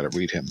 She knows how to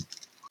read him.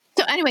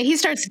 So anyway, he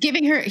starts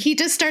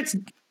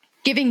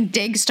giving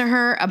digs to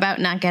her about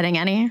not getting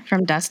any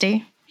from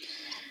Dusty.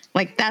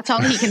 Like, that's all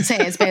he can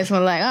say is basically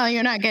like, oh,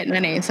 you're not getting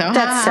any. So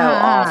that's so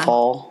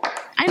awful.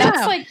 I know.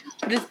 That's like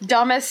the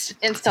dumbest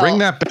insult. Ring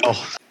that bell.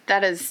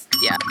 That is,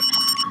 yeah.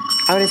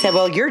 I would have said,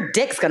 well, your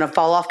dick's going to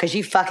fall off because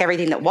you fuck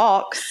everything that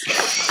walks.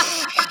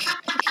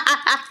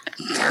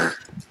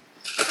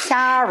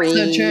 Sorry.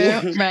 So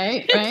true.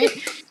 Right.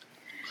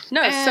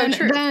 No, it's so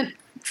true. Then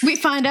we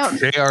find out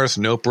JR's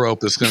nope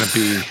rope is going to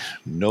be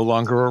no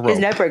longer a rope. His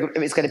nope rope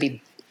is going to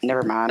be,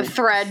 never mind. A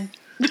thread.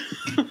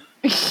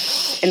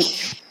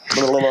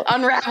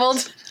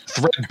 Unraveled.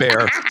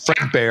 Threadbare.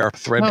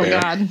 Oh,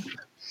 God.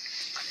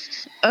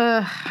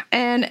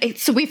 And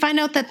so we find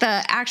out that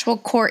the actual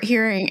court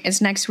hearing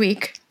is next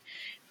week.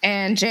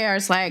 And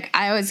JR's like,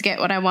 I always get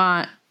what I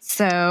want.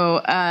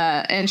 So,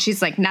 and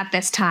she's like, not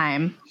this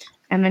time.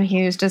 And then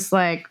he was just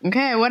like,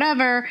 okay,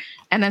 whatever.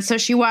 And then so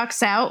she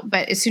walks out.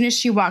 But as soon as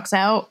she walks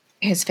out,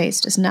 his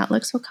face does not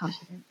look so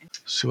confident.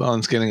 Sue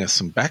Ellen's getting us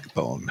some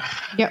backbone.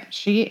 Yep,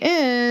 she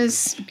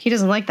is. He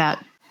doesn't like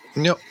that.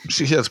 Yep,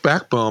 she has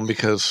backbone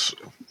because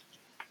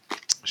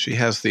she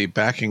has the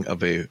backing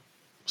of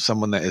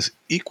someone that is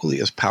equally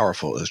as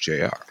powerful as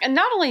JR. And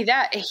not only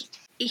that, I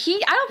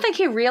don't think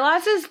he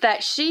realizes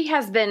that she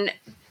has been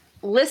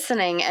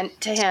listening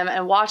to him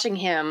and watching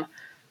him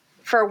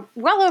for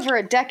well over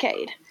a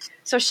decade.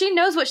 So she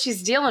knows what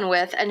she's dealing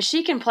with, and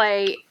she can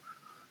play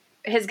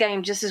his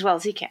game just as well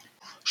as he can.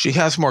 She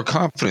has more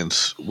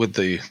confidence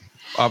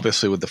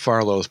obviously with the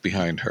Farlows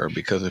behind her,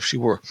 because if she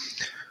were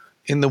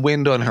in the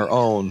wind on her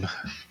own,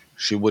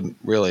 she wouldn't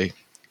really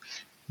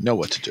know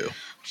what to do.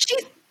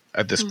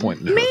 At this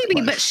point in her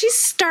life. But she's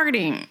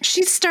starting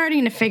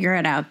to figure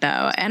it out,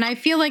 though. And I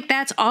feel like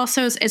that's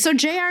also, so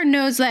JR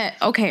knows that,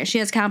 okay, she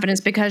has confidence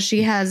because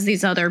she has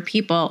these other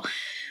people.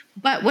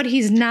 But what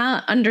he's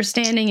not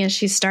understanding is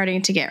she's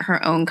starting to get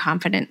her own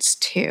confidence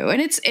too.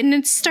 And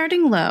it's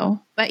starting low,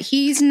 but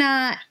he's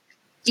not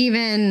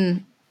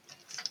even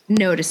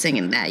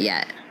noticing that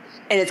yet.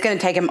 And it's going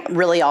to take him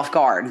really off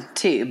guard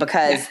too,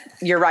 because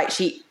you're right.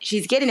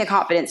 She's getting a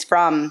confidence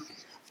from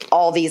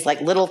all these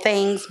like little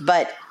things,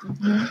 but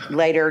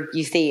later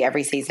you see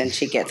every season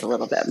she gets a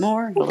little bit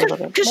more,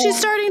 because she's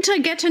starting to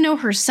get to know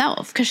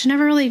herself, because she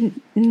never really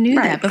knew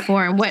that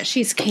before and what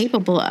she's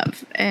capable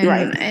of,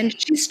 and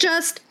she's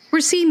just, we're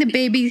seeing the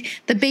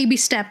baby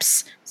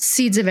steps,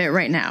 seeds of it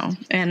right now,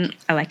 and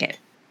I like it.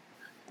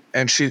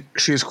 And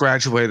she's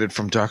graduated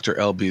from Dr.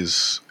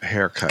 Elby's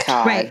haircut.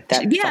 God, right.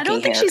 Yeah, I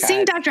don't think she's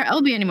seeing Dr.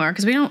 Elby anymore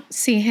because we don't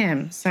see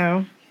him.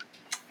 So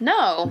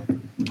no.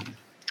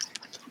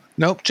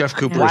 Nope, Jeff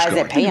Cooper Why is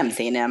it Pam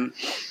seeing him?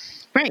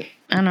 Right.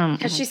 I know.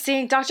 Because she's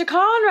seeing Dr.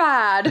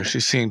 Conrad.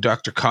 She's seeing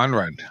Dr.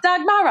 Conrad.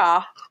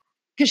 Dagmara.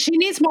 Because she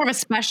needs more of a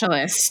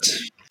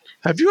specialist.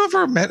 Have you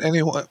ever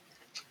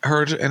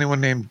heard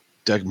anyone named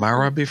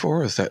Dagmara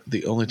before? Is that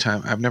the only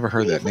time? I've never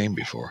heard that name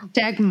before.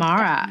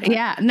 Dagmara.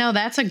 Yeah. No,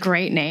 that's a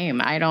great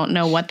name. I don't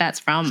know what that's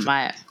from,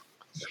 but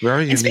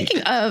very unique.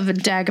 Speaking of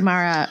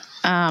Dagmara,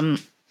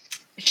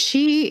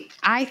 she,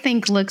 I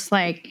think, looks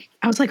like,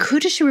 I was like, who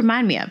does she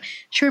remind me of?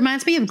 She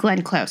reminds me of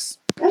Glenn Close.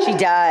 She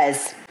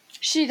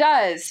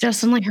does.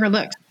 Just in like her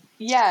looks.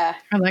 Yeah.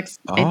 Her looks.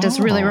 It just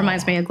really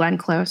reminds me of Glenn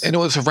Close. And it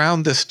was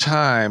around this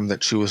time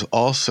that she was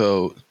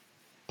also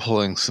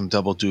pulling some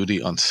double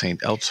duty on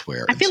St.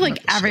 Elsewhere. I feel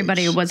like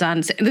everybody was on.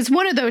 It's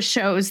one of those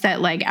shows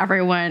that like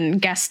everyone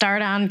guest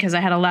starred on, because I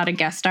had a lot of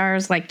guest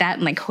stars like that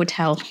in like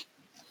Hotel.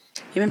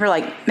 You remember?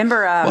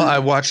 Well, I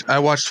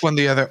watched one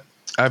the other.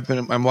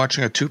 I'm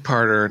watching a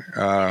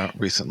two-parter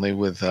recently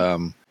with.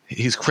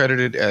 He's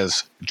credited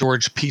as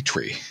George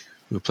Petrie,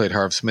 who played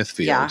Harv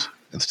Smithfield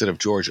instead of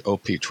George O.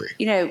 Petrie.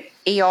 You know,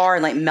 ER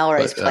and like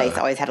Melrose Place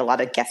always had a lot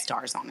of guest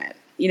stars on it.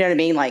 You know what I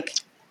mean? Like,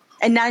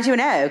 and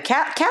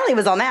 90210, Callie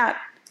was on that.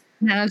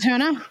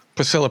 90210.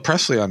 Priscilla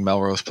Presley on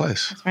Melrose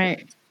Place. That's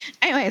right.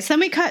 Anyway, so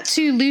then we cut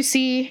to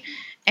Lucy,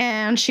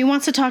 and she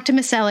wants to talk to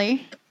Miss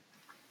Ellie.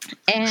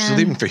 And she's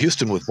leaving for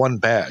Houston with one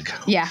bag.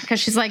 Yeah, because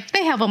she's like,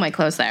 they have all my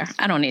clothes there.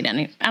 I don't need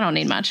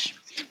much,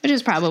 which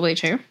is probably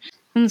true.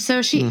 And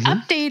so she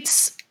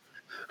updates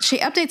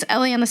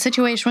Ellie on the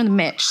situation with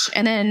Mitch.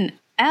 And then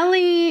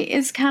Ellie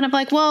is kind of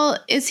like, well,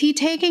 is he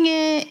taking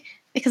it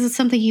because it's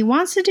something he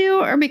wants to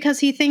do, or because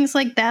he thinks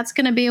like that's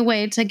going to be a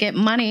way to get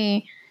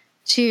money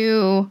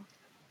to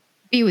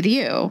be with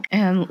you?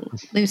 And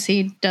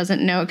Lucy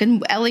doesn't know.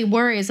 And Ellie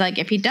worries, like,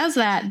 if he does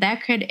that,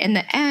 that could, in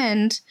the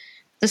end,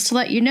 just to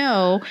let you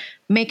know,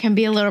 make him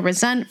be a little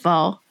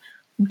resentful.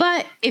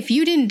 But if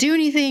you didn't do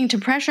anything to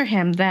pressure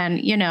him, then,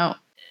 you know,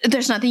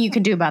 there's nothing you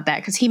can do about that,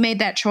 because he made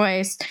that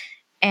choice,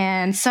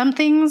 and some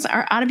things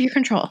are out of your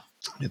control.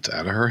 It's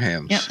out of her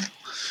hands. Yep.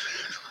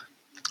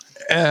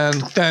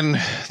 And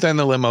then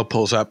the limo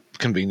pulls up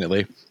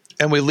conveniently,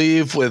 and we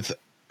leave with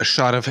a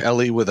shot of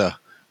Ellie with a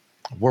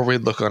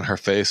worried look on her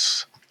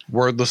face,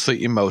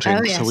 wordlessly emoting,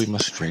 Oh, yes. so we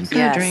must drink.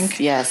 Yes, drink.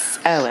 yes.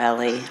 Oh,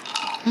 Ellie.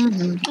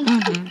 Mm-hmm.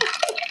 Mm-hmm.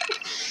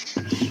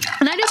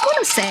 And I just want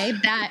to say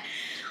that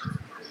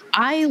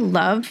I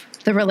love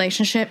the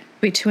relationship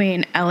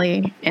between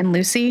Ellie and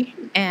Lucy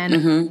and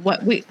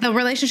the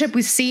relationship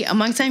we see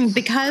amongst them,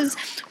 because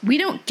we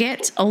don't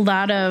get a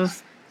lot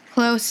of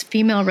close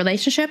female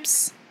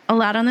relationships a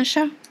lot on this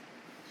show.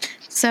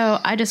 So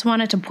I just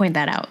wanted to point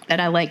that out, that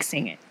I like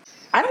seeing it.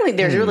 I don't think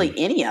there's really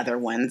any other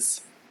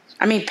ones.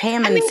 I mean,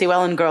 Pam and Sue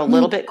Ellen grow a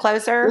little bit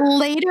closer.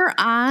 Later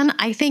on,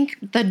 I think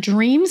the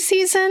dream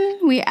season,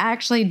 we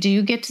actually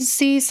do get to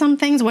see some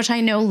things, which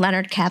I know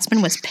Leonard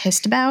Katzman was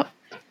pissed about.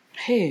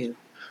 Who?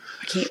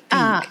 I can't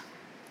think.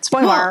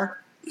 Spoiler.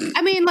 Well,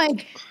 I mean,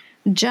 like,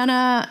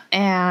 Jenna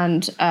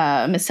and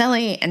Miss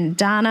Ellie and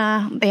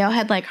Donna, they all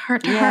had, like,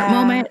 heart-to-heart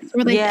moments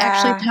where they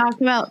actually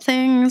talked about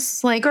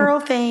things. Like girl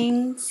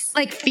things.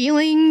 Like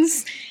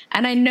feelings.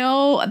 And I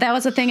know that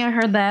was a thing I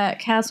heard that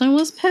Katzman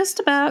was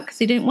pissed about because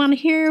he didn't want to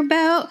hear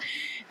about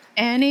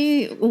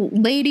any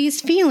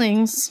lady's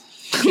feelings.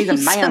 He's a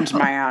man's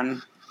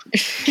man.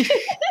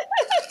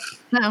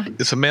 No.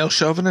 It's a male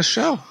chauvinist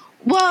show.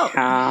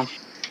 Well,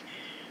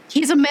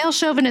 he's a male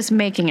chauvinist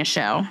making a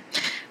show.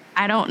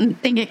 I don't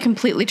think it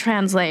completely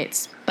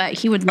translates, but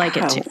he would like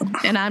it too.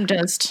 And I'm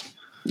just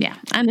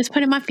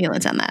putting my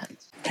feelings on that.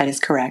 That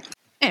is correct.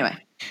 Anyway,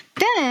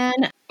 then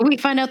we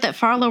find out that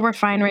Farlow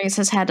Refineries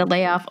has had to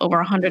lay off over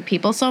 100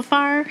 people so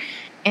far.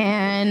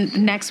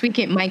 And next week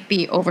it might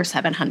be over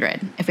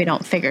 700 if we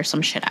don't figure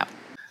some shit out.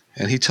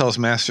 And he tells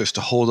Masters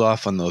to hold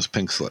off on those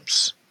pink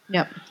slips.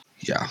 Yep.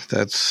 Yeah,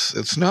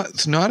 it's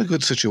not a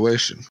good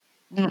situation.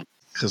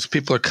 Because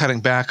people are cutting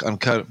back on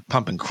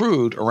pumping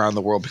crude around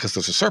the world because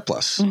there's a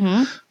surplus.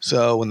 Mm-hmm.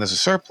 So when there's a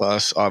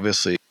surplus,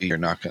 obviously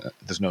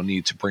there's no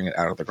need to bring it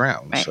out of the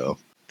ground. Right. So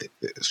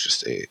it's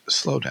just a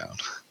slowdown.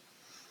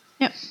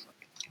 Yep.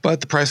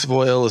 But the price of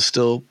oil is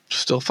still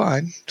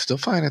fine. Still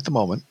fine at the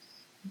moment.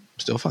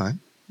 Still fine.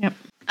 Yep.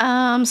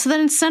 So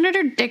then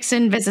Senator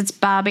Dixon visits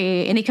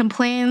Bobby, and he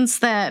complains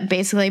that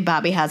basically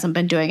Bobby hasn't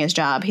been doing his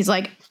job. He's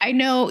like, I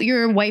know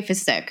your wife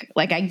is sick.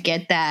 Like, I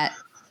get that.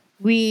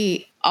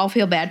 We all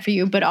feel bad for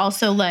you, but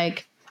also,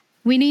 like,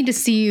 we need to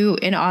see you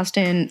in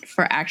Austin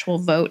for actual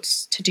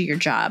votes to do your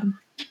job.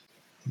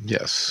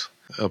 Yes.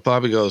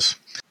 Bobby goes,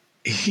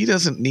 he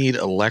doesn't need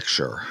a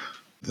lecture.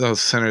 Though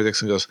Senator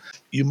Dixon goes,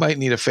 you might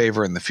need a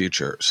favor in the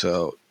future.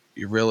 So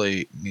you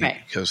really need,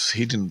 because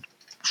he didn't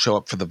show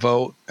up for the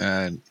vote,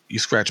 and you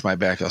scratch my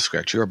back, I'll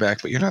scratch your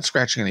back, but you're not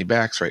scratching any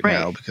backs right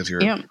now because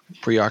you're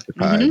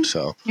preoccupied.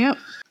 Mm-hmm.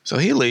 So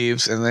he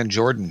leaves, and then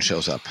Jordan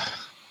shows up.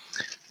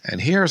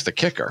 And here's the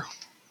kicker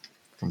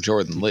from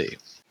Jordan Lee.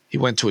 He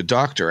went to a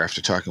doctor after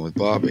talking with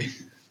Bobby.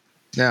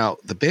 Now,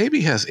 the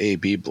baby has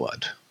AB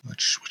blood,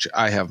 which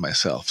I have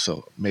myself,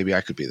 so maybe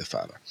I could be the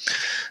father.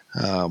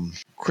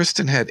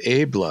 Kristen had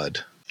A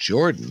blood.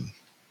 Jordan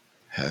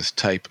has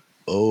type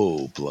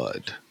O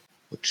blood,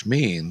 which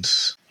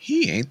means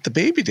he ain't the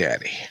baby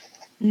daddy.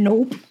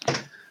 Nope.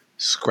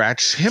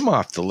 Scratch him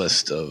off the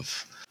list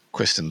of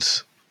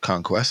Kristen's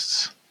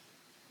conquests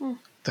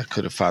that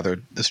could have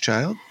fathered this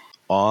child.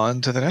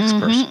 On to the next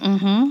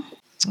person.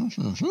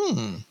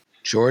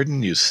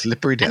 Jordan, you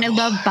slippery devil. And I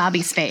love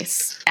Bobby's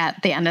face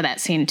at the end of that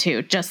scene,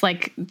 too. Just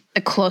like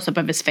the close-up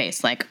of his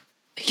face. Like,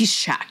 he's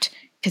shocked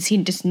because he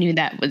just knew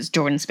that was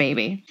Jordan's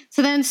baby.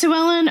 So then Sue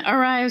Ellen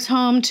arrives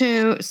home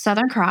to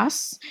Southern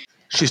Cross.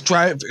 She's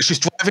driving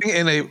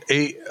in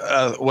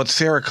a what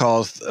Sarah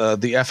calls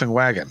the effing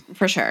wagon.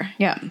 For sure,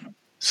 yeah.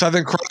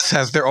 Southern Cross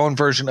has their own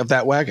version of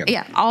that wagon.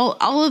 Yeah,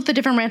 all of the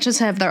different ranches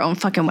have their own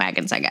fucking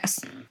wagons, I guess.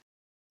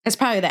 It's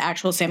probably the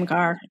actual same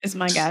car, is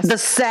my guess. The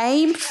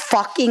same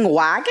fucking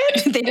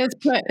wagon? They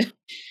just put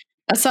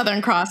a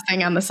Southern Cross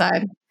thing on the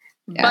side.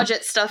 Yeah.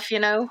 Budget stuff, you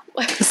know?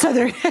 Just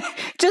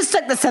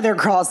like the Southern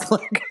Cross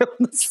logo on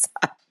the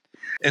side.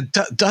 And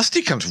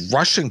Dusty comes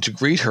rushing to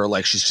greet her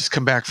like she's just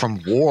come back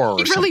from war or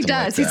something. He really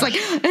does. He's like,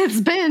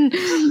 it's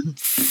been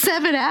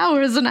 7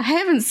 hours and I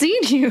haven't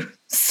seen you,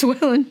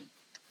 Swellen.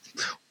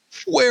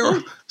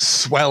 Where?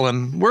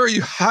 Swellen. Where are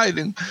you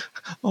hiding?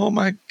 Oh,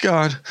 my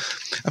God.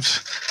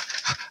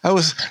 I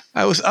was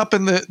up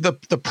in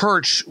the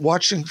perch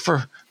watching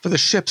for the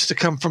ships to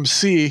come from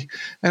sea,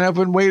 and I've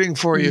been waiting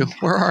for you.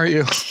 Where are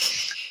you?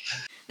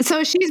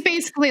 So she's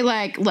basically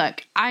like,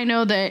 look, I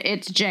know that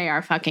it's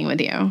JR fucking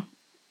with you.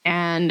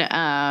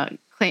 And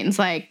Clayton's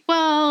like,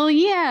 well,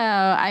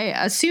 yeah,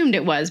 I assumed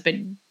it was, but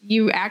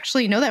you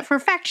actually know that for a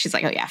fact? She's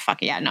like, oh, yeah,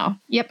 fuck yeah, no.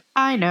 Yep,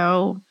 I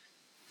know.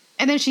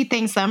 And then she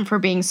thanks them for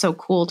being so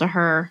cool to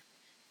her.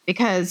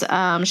 Because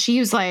she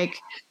was like,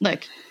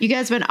 look, you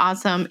guys have been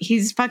awesome.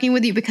 He's fucking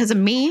with you because of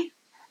me.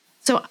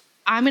 So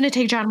I'm going to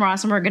take John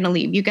Ross and we're going to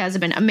leave. You guys have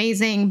been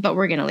amazing, but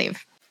we're going to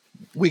leave.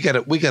 We got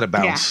to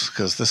bounce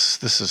because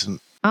this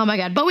isn't. Oh, my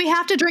God. But we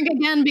have to drink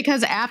again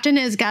because Afton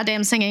is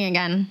goddamn singing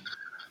again.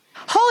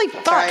 Holy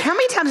fuck. How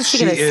many times is she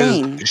going to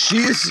sing?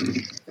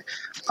 She's.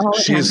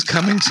 She's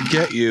coming to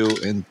get you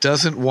and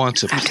doesn't want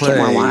to play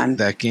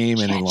that game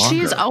any longer.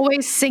 She's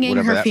always singing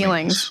her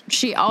feelings. Means.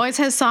 She always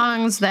has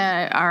songs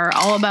that are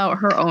all about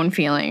her own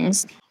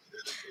feelings.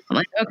 I'm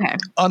like, okay.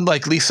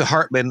 Unlike Lisa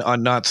Hartman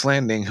on Knots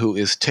Landing, who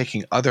is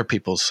taking other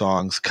people's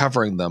songs,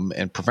 covering them,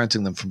 and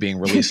preventing them from being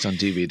released on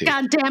DVD.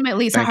 God damn it,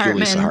 Lisa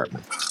Hartman. Thank you, Lisa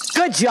Hartman.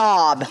 Good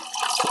job.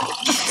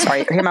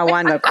 Sorry, hear my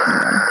wine go.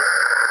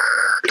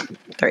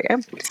 There you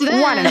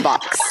go. One in a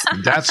box.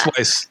 That's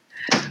why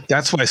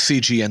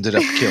CG ended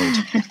up killed.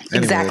 Anyway,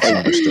 exactly. That's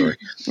another story.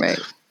 Right.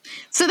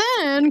 So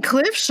then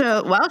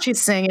while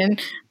she's singing,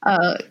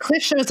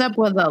 Cliff shows up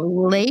with a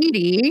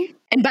lady.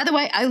 And by the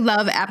way, I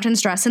love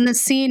Afton's dress in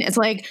this scene. It's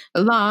like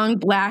long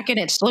black, and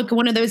it's like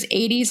one of those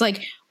 80s,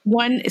 like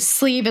one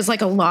sleeve is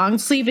like a long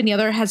sleeve and the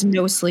other has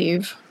no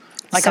sleeve.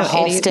 Like so a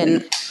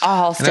Halston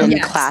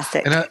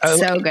classic. And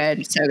so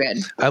good.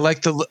 I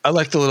like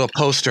the little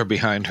poster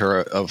behind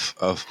her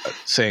of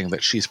saying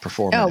that she's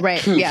performing. Oh,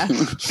 right. Yeah.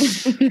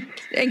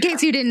 In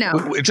case you didn't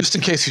know. Just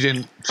in case you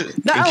didn't.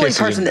 The only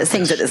person that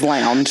sings at this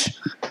lounge.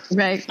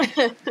 Right.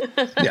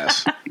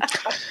 Yes.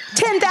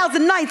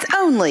 10,000 nights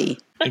only.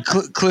 And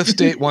Cliff's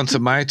date wants a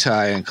Mai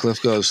Tai, and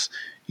Cliff goes,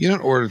 "You don't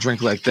order a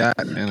drink like that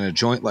and a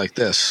joint like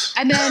this."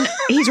 And then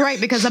he's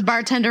right, because the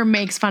bartender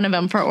makes fun of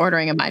him for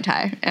ordering a Mai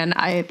Tai, and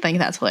I think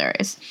that's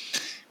hilarious.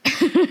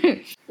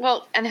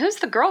 Well, and who's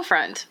the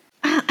girlfriend?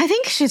 I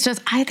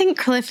think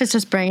Cliff is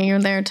just bringing her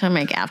there to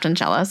make Afton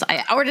jealous,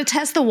 or to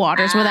test the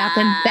waters with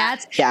Afton.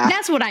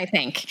 That's what I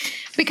think,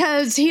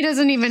 because he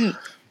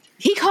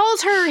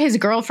calls her his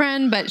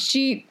girlfriend, but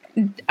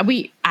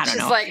I don't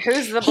know. She's like,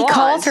 who's the blonde? He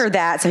calls her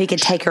that so he can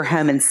take her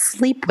home and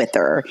sleep with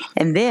her.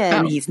 And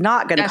then he's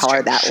not going to call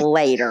her that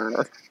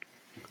later.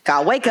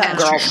 God, wake up,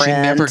 girlfriend. She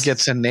never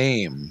gets a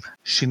name.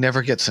 She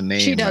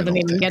doesn't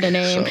even get a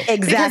name. So.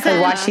 Exactly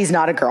why she's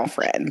not a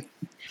girlfriend.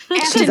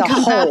 She's a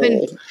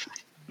hole.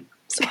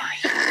 Sorry.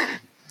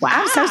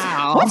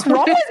 Wow. What's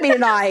wrong with me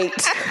tonight?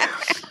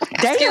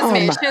 Damn. Excuse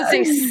me,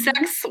 she's a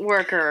sex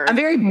worker. I'm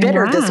very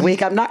bitter this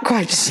week. I'm not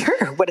quite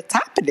sure what is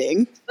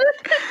happening.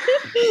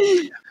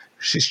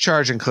 She's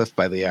charging Cliff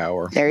by the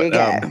hour. There you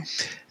go.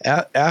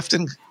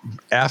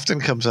 Afton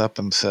comes up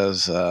and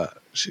says,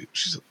 she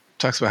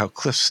talks about how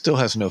Cliff still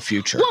has no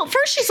future. Well,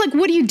 first she's like,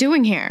 "What are you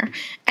doing here?"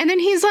 And then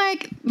he's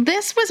like,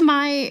 "This was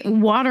my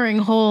watering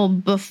hole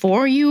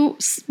before you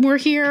were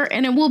here,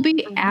 and it will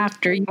be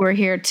after you were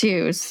here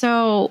too.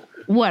 So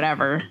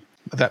whatever."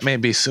 That may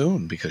be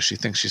soon, because she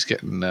thinks she's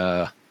getting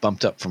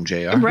bumped up from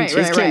JR. Right,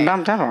 she's getting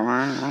bumped up.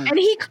 And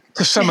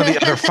to some of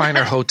the other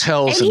finer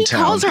hotels in town. And he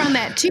calls her on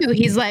that too.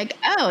 He's like,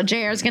 "Oh,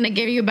 JR's going to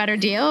give you a better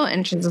deal,"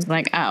 and she's just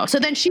like, "Oh." So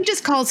then she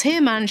just calls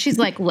him on. And she's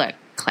like, "Look,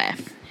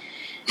 Cliff,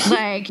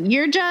 like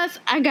you're just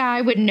a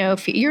guy with no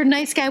future. You're a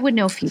nice guy with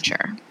no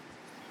future."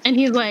 And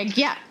he's like,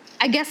 "Yeah,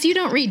 I guess you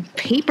don't read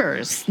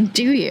papers,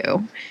 do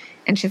you?"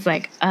 And she's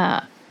like,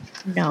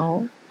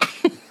 "No."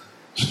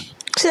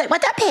 She's like,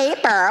 "What's a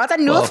paper? What's a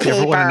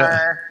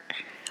newspaper?"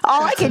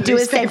 All I can do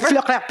is say, I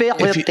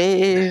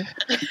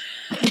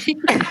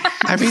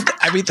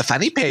read the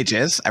funny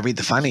pages. I read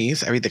the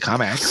funnies. I read the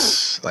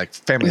comics, like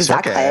Family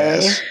Circus,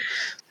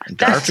 and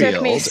Garfield, that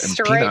took me and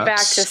straight Peanuts. back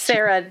to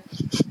Sarah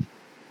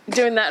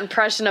doing that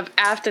impression of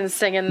Afton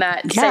singing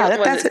that. Yeah,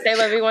 was it Say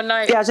La Vie One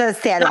Night? Yeah,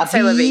 just Say La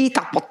Vie.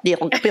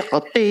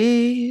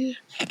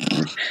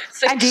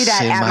 I do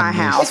that at my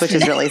house, which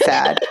is really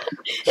sad.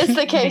 It's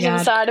the Cajun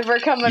side of her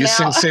coming out. You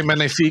sing C'est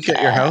Magnifique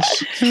at your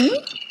house?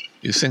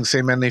 You sing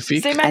C'est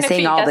Magnifique? I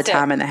sing all the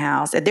time in the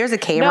house. If there's a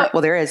camera,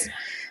 well, there is.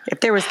 If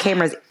there was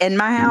cameras in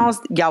my house,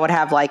 y'all would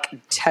have like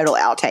total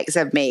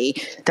outtakes of me.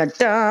 Dun,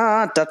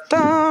 dun, dun,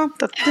 dun,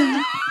 dun,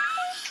 dun.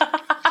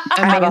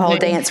 I have a whole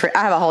dance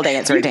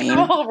routine. You have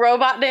a whole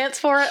robot dance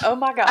for it. Oh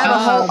my god! I have a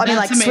whole. I mean,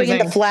 like swinging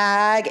the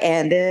flag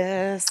and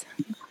this.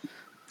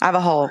 I have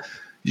a whole.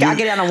 I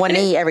get down on one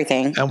knee,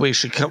 everything. And we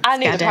should come. I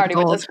need to party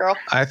with this girl.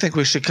 I think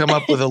we should come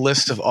up with a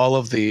list of all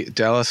of the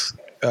Dallas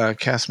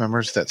cast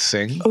members that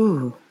sing.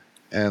 Ooh.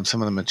 And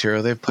some of the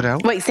material they've put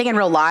out. Wait, sing in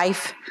real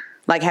life?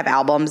 Like have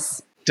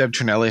albums? Deb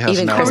Trinelli has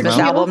even an Christmas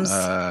albums.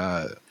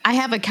 I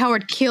have a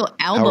Coward Keel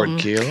album.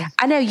 Howard Keel.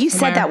 I know you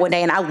said that one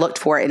day, and I looked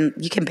for it, and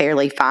you can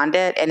barely find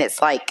it, and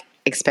it's like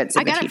expensive.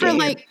 I got it for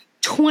like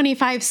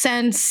 25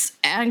 cents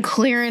on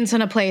clearance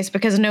in a place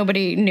because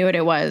nobody knew what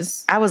it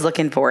was. I was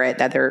looking for it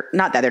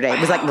not the other day. It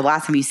was like the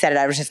last time you said it.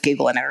 I was just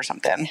Googling it or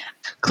something.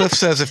 Cliff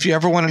says, if you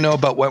ever want to know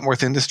about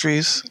Wentworth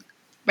Industries,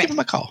 give him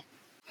a call.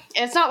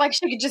 It's not like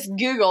she could just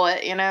Google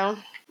it, you know.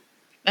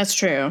 That's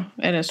true.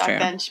 It is true.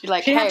 Then she'd be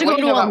like, she'd have to go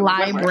to a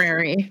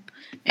library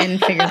and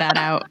figure that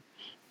out.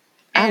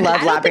 I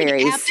love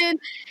libraries. I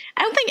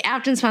don't think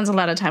Afton spends a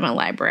lot of time in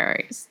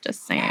libraries.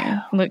 Just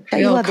saying. Look,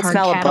 you love the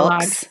smell of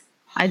books.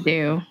 I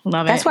do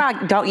love That's why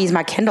I don't use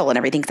my Kindle and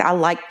everything, because I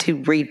like to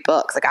read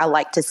books. Like I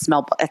like to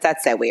smell books.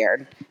 That's so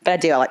weird, but I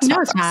do. I like to smell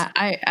books. Not.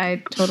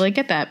 I totally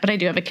get that, but I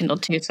do have a Kindle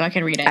too, so I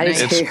can read it.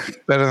 It's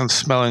better than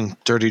smelling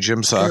dirty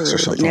gym socks or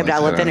something. Yeah, but I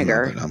love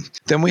vinegar.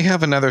 Then we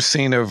have another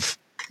scene of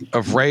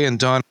Ray and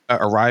Donna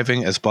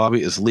arriving as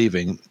Bobby is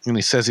leaving, and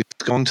he says he's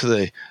going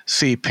to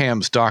see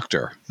Pam's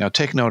doctor. Now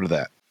take note of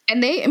that.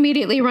 And they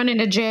immediately run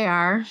into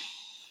JR.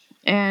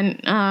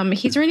 And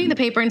he's reading the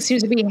paper and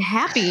seems to be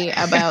happy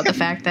about the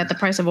fact that the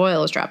price of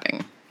oil is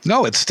dropping.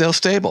 No, it's still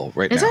stable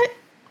right now. Is it?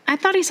 I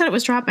thought he said it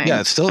was dropping.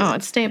 Yeah, it's still. Oh,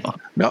 it's stable.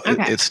 No,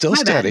 okay. It's still My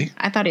steady. bad.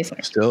 I thought he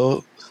said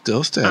still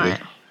steady.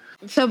 Right.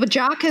 So, but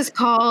Jock has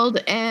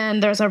called,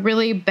 and there's a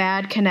really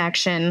bad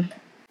connection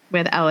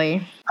with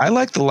Ellie. I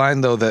like the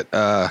line though that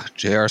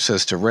JR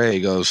says to Ray.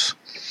 He goes,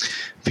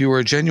 "If you were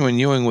a genuine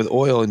Ewing with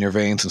oil in your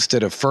veins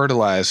instead of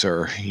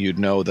fertilizer, you'd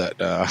know that."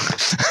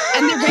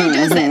 And then Ray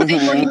does that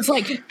thing where he's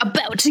like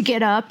about to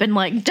get up, and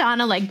like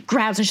Donna like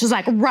grabs and she's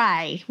like,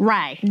 "Ray,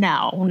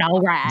 no,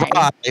 Ray.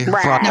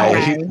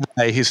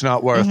 Ray. He's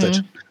not worth it.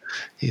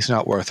 He's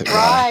not worth it.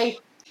 Ray.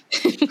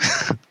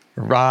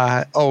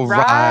 Ray. Oh,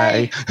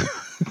 Ray."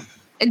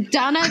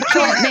 Donna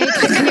can't make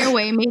the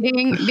clear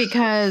meeting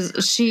because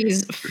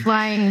she's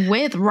flying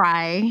with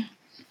Ray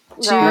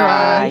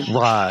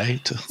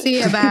to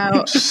see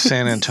about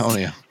San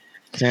Antonio.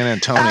 All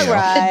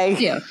right.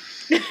 Yeah.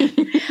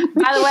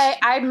 By the way,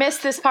 I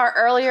missed this part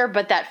earlier,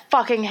 but that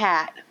fucking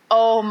hat.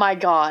 Oh my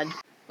god.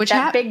 Which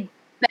hat?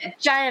 That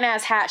giant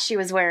ass hat she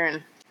was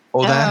wearing.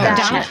 Oh, that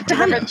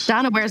hat.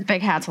 Donna wears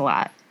big hats a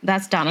lot.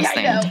 That's Donna's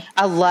thing.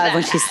 I love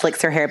when she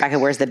slicks her hair back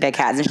and wears the big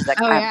hats, and she's like,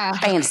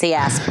 fancy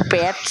ass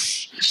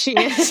bitch. She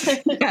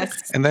is.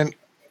 Yes. And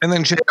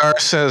then JR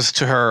says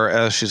to her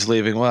as she's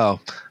leaving,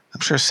 "Well, I'm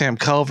sure Sam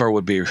Culver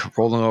would be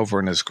rolling over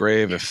in his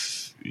grave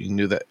if he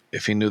knew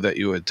that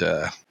you had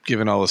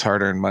given all his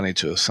hard-earned money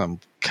to some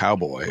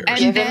cowboy."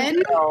 And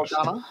then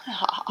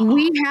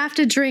we have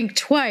to drink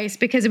twice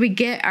because we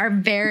get our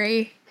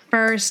very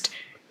first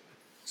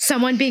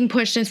someone being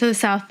pushed into the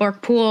South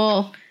Fork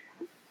pool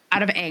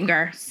out of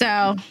anger.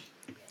 So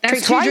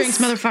that's two drinks,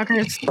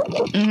 motherfuckers.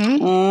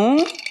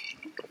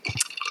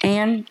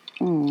 And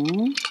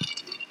oh,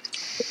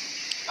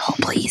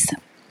 please.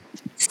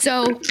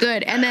 So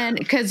good. And then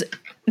because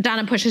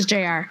Donna pushes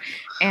JR,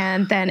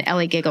 and then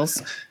Ellie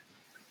giggles.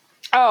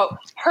 Oh,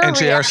 her and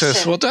JR reaction.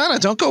 says, "Well, Donna,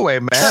 don't go away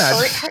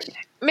mad."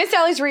 Miss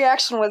Ellie's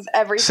reaction was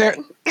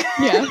everything.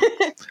 Yeah.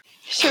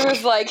 She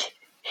was like,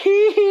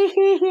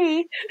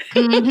 hee.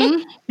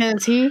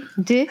 Because he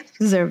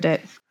deserved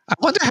it. I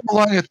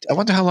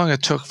wonder how long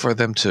it took for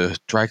them to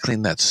dry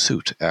clean that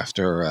suit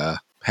after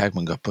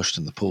Hagman got pushed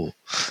in the pool.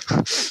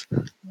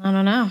 I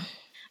don't know.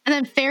 And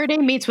then Faraday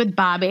meets with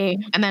Bobby,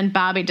 and then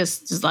Bobby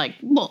just is like,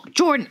 "Well,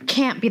 Jordan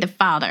can't be the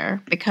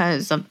father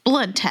because of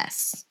blood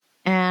tests."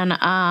 And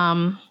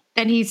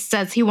then he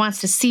says he wants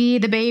to see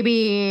the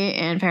baby,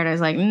 and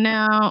Faraday's like,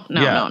 no.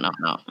 Yeah,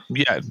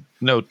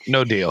 no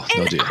deal.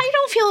 And I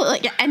don't feel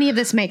like any of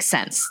this makes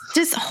sense.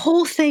 This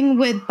whole thing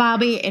with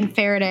Bobby and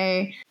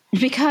Faraday,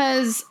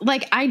 because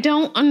like I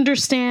don't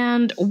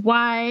understand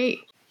why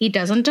he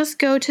doesn't just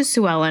go to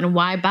Sue Ellen,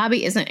 why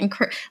Bobby isn't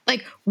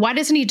why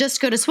doesn't he just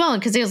go to Sue Ellen?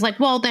 Because he was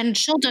like, well, then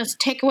she'll just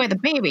take away the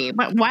baby.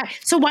 But why?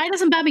 So why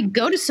doesn't Bobby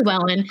go to Sue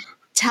Ellen,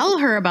 tell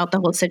her about the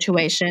whole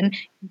situation,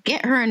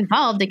 get her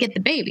involved to get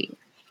the baby?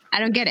 I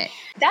don't get it.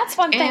 That's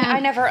one thing I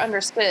never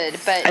understood.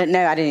 But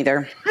no, I didn't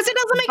either. Because it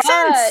doesn't make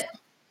sense.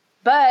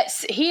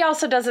 But he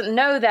also doesn't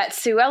know that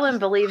Sue Ellen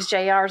believes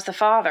JR's the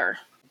father.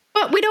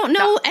 But we don't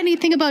know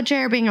anything about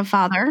JR being a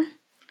father.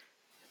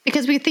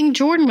 Because we think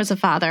Jordan was a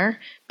father,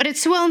 but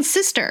it's Sue Ellen's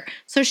sister.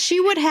 So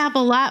she would have a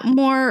lot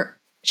more,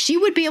 she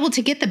would be able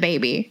to get the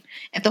baby.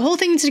 If the whole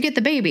thing is to get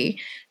the baby,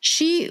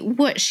 she's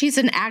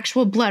an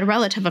actual blood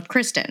relative of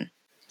Kristen.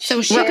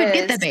 So she could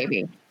get the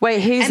baby.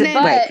 Wait, who's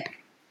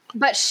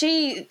But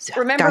she,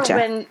 remember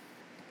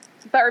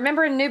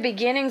in New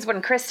Beginnings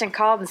when Kristen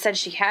called and said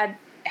she had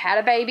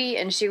a baby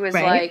and she was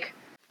like,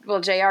 well,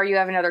 JR, you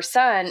have another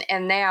son.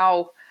 And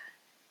now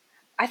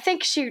I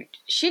think she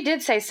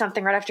did say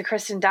something right after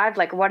Kristen died,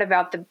 like, what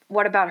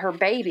about her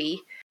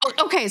baby?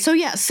 Okay, so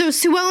yeah, so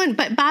Sue Ellen,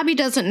 but Bobby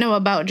doesn't know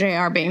about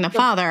JR being the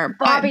father.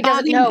 Bobby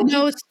doesn't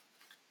know.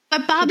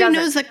 But Bobby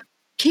knows that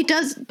he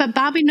does. But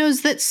Bobby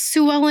knows that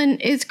Sue Ellen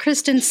is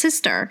Kristen's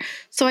sister.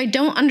 So I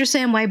don't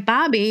understand why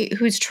Bobby,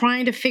 who's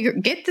trying to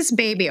get this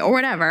baby or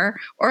whatever,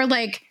 or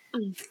like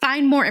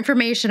find more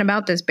information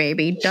about this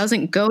baby,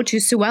 doesn't go to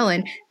Sue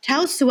Ellen,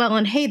 tell Sue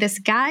Ellen, hey, this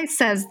guy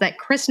says that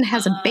Kristen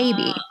has a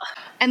baby.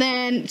 And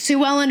then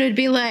Sue Ellen would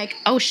be like,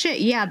 oh shit,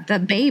 yeah, the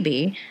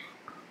baby.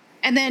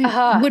 And then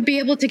would be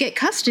able to get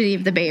custody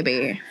of the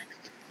baby.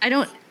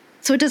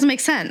 So it doesn't make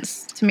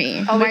sense to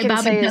me why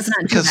Bobby does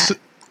not do that.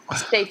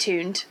 Stay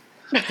tuned.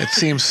 It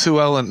seems Sue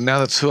Ellen, now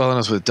that Sue Ellen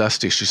is with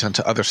Dusty, she's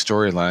onto other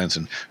storylines,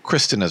 and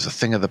Kristen is a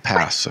thing of the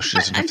past, so she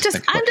doesn't have to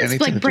think about anything. I'm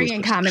just like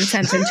bringing common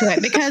sense into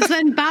it, because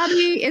then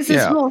Bobby is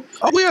this whole.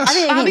 Oh yes,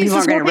 I think people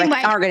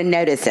aren't going to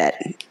notice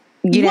it.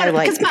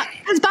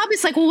 Because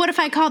Bobby's like, well, what if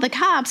I call the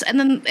cops? And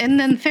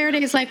then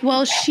Faraday's like,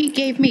 well, she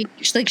gave me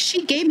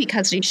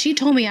custody. She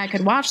told me I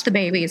could watch the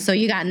baby, so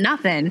you got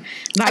nothing.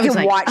 I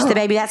can watch the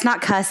baby. That's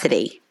not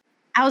custody.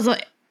 I was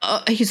like,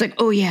 he's like,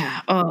 oh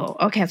yeah, oh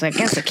okay. I was like, I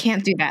guess I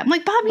can't do that. I'm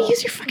like, Bobby,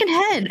 use your fucking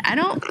head.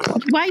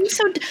 Why are you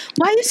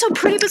so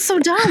pretty but so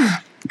dumb?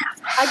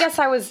 I guess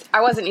I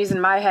wasn't using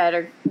my head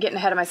or getting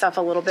ahead of myself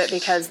a little bit,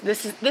 because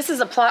this is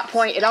a plot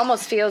point. It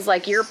almost feels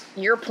like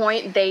your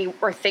point they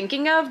were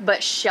thinking of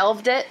but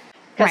shelved it.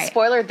 Because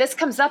spoiler, this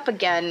comes up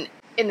again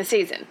in the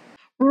season.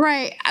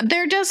 Right.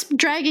 They're just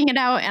dragging it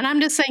out, and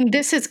I'm just saying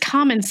this is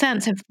common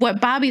sense of what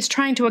Bobby's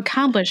trying to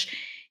accomplish.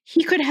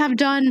 He could have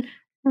done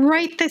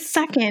right this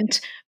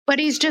second, but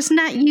he's just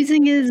not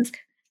using his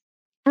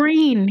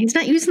brain. He's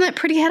not using that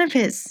pretty head of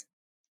his.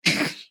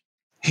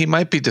 He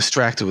might be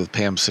distracted with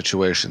Pam's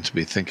situation to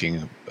be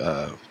thinking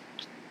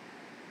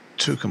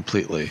too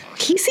completely.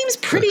 He seems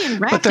pretty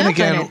wrapped up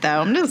in it,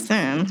 though. I'm just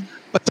saying.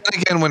 But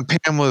then again, when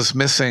Pam was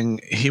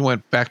missing, he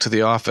went back to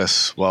the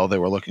office while they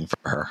were looking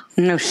for her.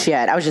 No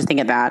shit. I was just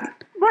thinking that.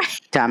 Right.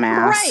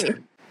 Dumbass. Right.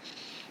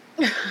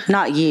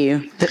 Not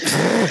you.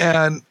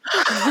 And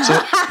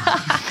so,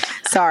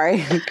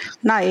 sorry,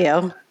 not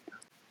you.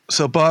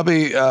 So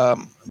Bobby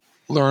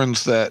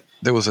learns that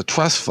there was a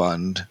trust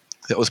fund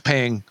that was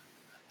paying,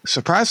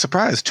 surprise,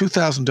 surprise,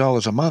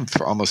 $2,000 a month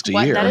for almost a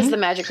year. That is the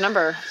magic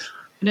number.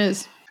 It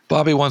is.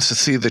 Bobby wants to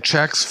see the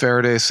checks.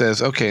 Faraday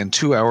says, okay, in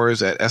 2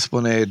 hours at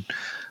Esplanade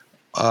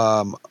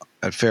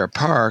at Fair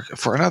Park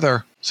for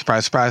another,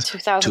 surprise, surprise,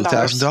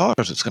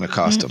 $2,000 it's going to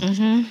cost him.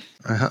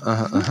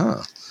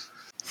 Mm-hmm.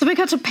 So we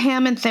got to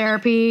Pam in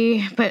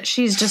therapy, but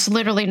she's just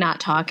literally not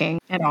talking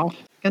at all.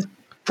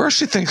 First,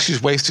 she thinks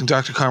she's wasting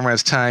Dr.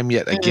 Conrad's time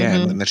yet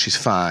again, and that she's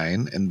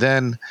fine. And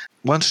then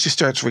once she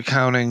starts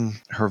recounting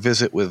her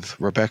visit with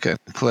Rebecca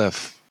and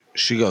Cliff,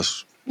 she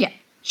goes, yeah,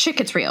 shit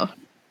gets real.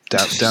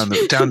 Down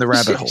the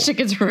rabbit hole. Shit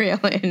gets real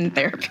in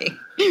therapy.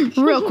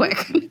 Real quick.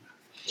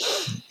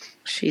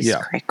 She's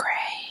cray.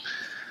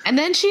 And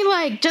then she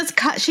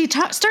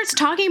starts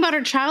talking about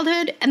her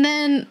childhood, and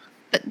then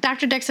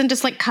Dr. Dixon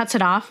just cuts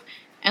it off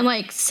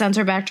and sends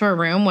her back to her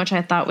room, which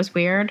I thought was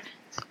weird.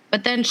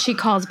 But then she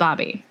calls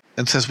Bobby.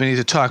 And says we need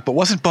to talk. But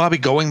wasn't Bobby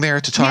going there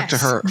to talk to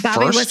her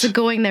Bobby first? was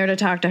going there to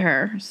talk to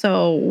her.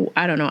 So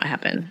I don't know what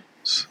happened.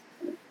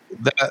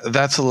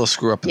 That's a little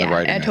screw up in the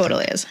writing. It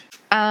totally is.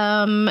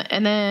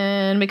 And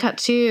then we cut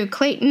to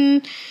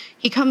Clayton.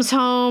 He comes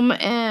home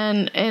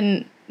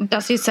and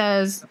Dusty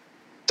says...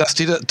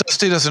 Dusty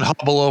doesn't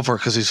hobble over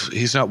because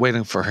he's not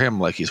waiting for him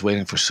like he's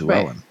waiting for Sue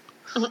Ellen.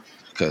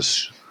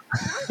 Because...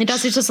 And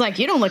Dusty's just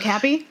you don't look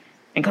happy.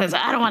 And Clayton's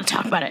I don't want to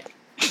talk about it.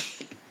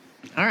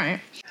 All right.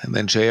 And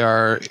then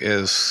JR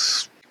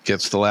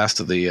gets the last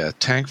of the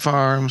tank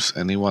farms,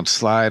 and he wants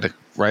Sly to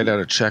write out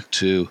a check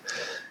to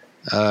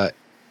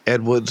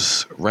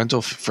Elwood's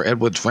rental fee.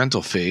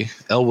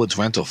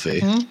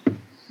 Mm-hmm.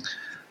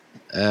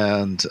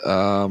 And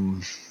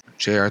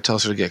JR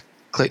tells her to get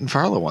Clayton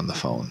Farlow on the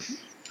phone,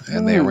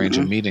 and they arrange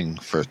a meeting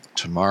for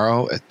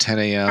tomorrow at 10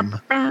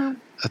 a.m.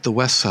 at the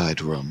West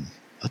Side Room.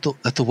 At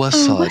the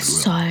West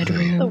Side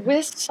Room. The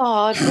West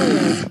Side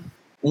Room.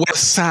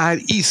 West Side,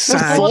 East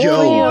Side,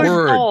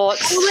 word.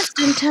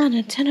 Western town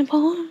and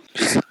Tenable.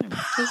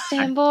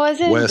 Western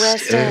boys and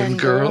Western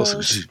girls.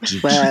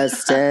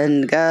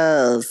 Western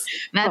girls.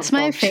 That's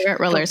my favorite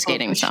roller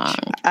skating song.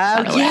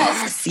 Oh,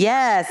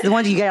 yes. The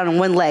ones you get on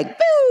one leg.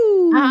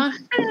 Boo!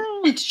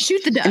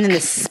 Shoot the duck. And then the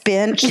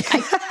spin.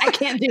 I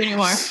can't do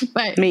anymore.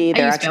 But me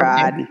either. I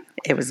tried.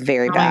 It was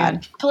very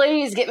bad.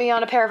 Please get me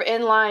on a pair of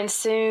inline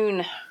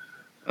soon.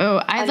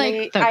 Oh, I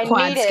like the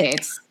quad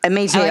skates.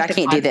 Me too. I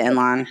can't do the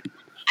inline.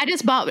 I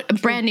just bought a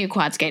brand new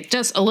quad skate,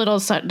 just a little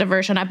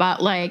diversion. I bought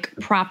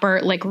proper,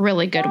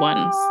 really good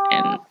ones.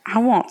 And I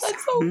want some.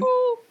 That's so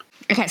cool.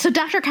 Okay, so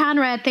Dr.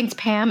 Conrad thinks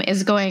Pam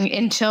is going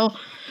into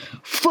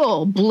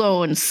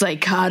full-blown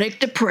psychotic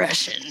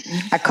depression.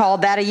 I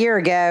called that a year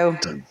ago.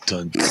 Dun,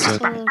 dun,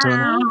 dun,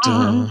 dun,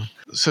 dun.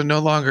 So no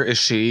longer is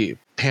she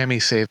Pammy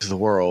saves the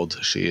world.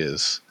 She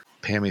is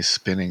Pammy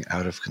spinning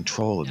out of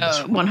control in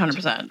this world.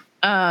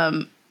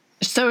 100%.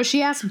 So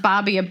she asked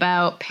Bobby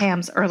about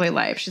Pam's early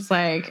life. She's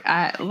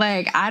I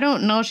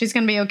don't know if she's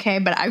going to be okay,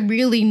 but I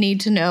really need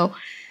to know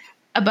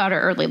about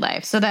her early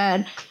life. So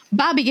then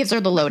Bobby gives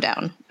her the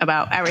lowdown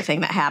about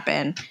everything that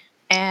happened.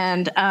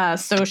 And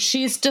so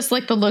she's just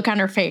the look on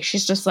her face.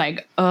 She's just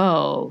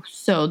oh,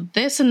 so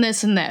this and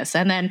this and this.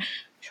 And then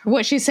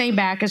what she's saying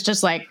back is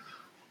just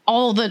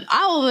all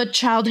the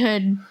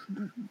childhood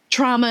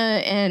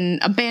trauma and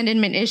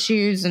abandonment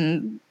issues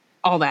and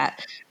all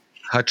that.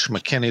 Hutch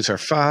McKinney's her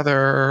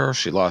father.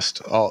 She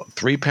lost all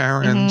three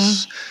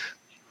parents.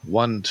 Mm-hmm.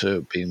 One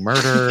to being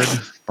murdered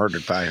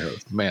by her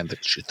man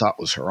that she thought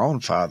was her own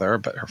father,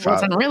 but her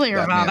father wasn't really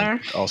her father.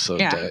 Also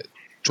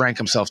drank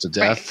himself to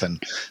death,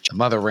 and the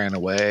mother ran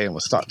away and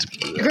was thought to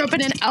be. Grew up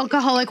in an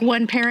alcoholic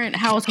one-parent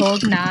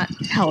household, not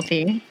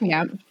healthy.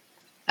 Yeah.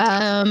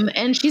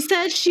 And she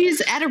said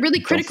she's at a really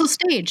critical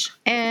stage,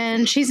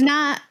 and she's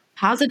not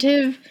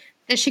positive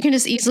that she can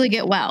just easily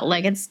get well.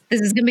 This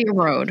is gonna be a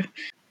road.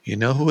 You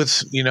know who would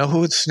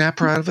snap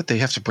her out of it? They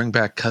have to bring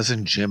back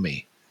Cousin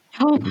Jimmy.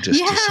 Oh,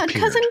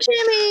 Cousin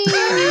Jimmy.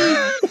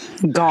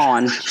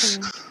 Gone.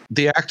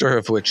 The actor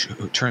of which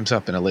who turns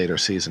up in a later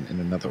season in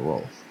another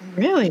role.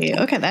 Really?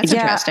 Okay, that's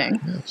interesting.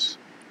 Yes.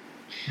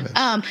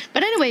 Yes.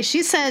 But anyway,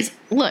 she says,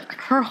 look,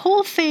 her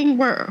whole thing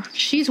where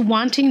she's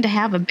wanting to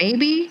have a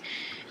baby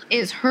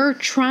is her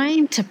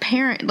trying to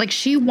parent. Like,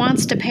 she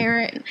wants to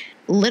parent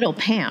little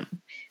Pam.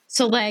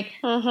 So, like,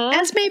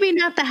 that's maybe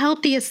not the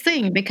healthiest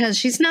thing because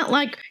she's not,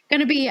 like, going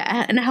to be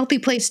in a healthy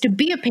place to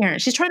be a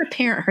parent. She's trying to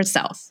parent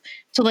herself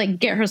to, like,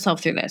 get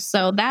herself through this.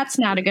 So that's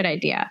not a good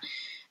idea.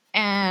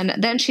 And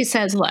then she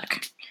says,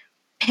 look,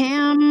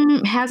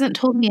 Pam hasn't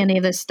told me any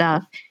of this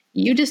stuff.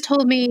 You just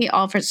told me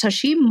all for, so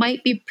she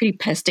might be pretty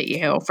pissed at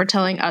you for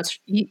telling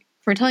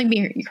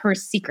me her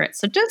secret.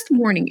 So just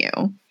warning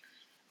you.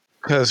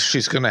 Because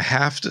she's going to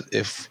have to,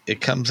 if it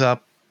comes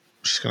up,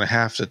 she's going to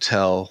have to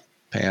tell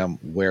Pam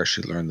where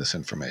she learned this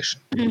information.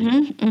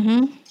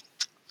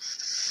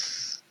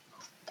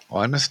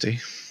 Honesty.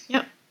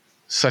 Yep.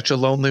 Such a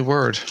lonely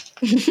word.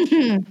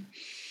 And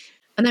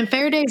then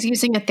Faraday's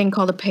using a thing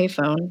called a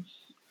payphone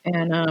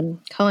and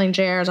calling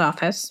JR's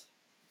office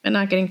and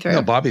not getting through.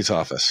 No, Bobby's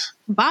office.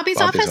 Bobby's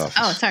office?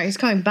 Oh, sorry. He's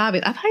calling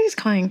Bobby. I thought he was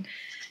calling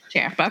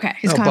JR. But okay.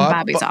 He's calling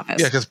Bobby's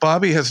office. Yeah, because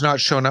Bobby has not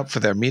shown up for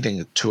their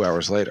meeting 2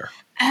 hours later.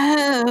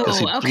 Oh, because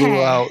he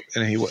blew out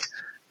and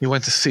he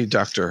went to see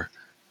Dr.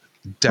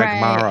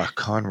 Dagmara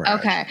Conrad.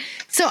 Okay.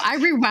 So I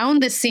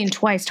rewound this scene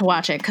twice to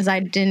watch it because I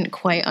didn't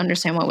quite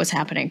understand what was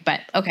happening.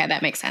 But okay,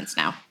 that makes sense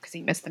now because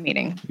he missed the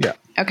meeting. Yeah.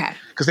 Okay.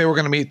 Because they were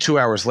going to meet 2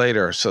 hours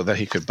later so that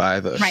he could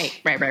buy the...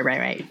 Right.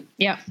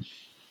 Yep.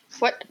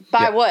 What?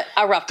 Buy what?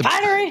 A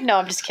refinery? No,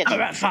 I'm just kidding. A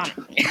refinery.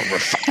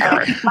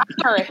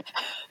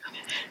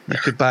 He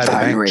could buy the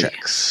bank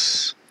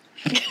checks.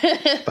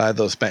 buy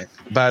those bank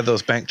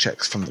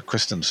checks from the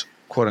Kristen's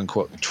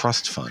quote-unquote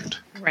trust fund.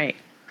 Right.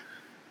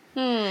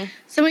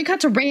 So we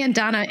cut to Ray and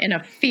Donna in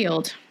a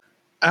field.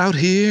 Out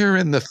here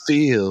in the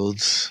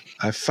fields,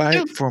 I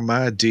fight for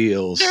my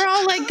deals. They're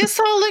all like, this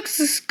all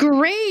looks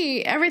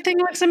great. Everything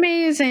looks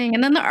amazing.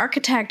 And then the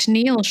architect,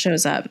 Neil,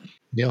 shows up.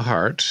 Neil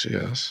Hart,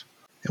 yes.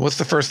 And what's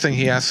the first thing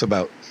he asks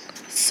about?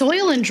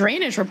 Soil and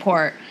drainage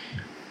report.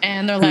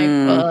 And they're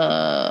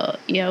like,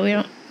 yeah, we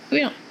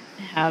don't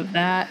have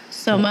that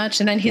so much.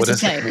 And then he's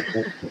just like,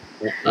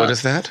 what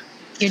is that?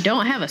 You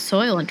don't have a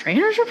soil and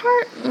drainage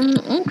report?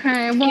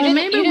 Okay, well,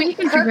 maybe we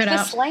can figure it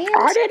out.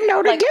 I didn't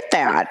know to get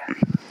that.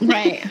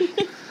 Right.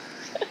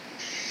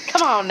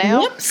 Come on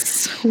now.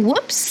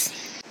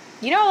 Whoops.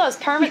 You know all those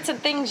permits and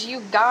things you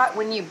got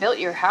when you built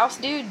your house,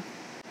 dude?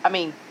 I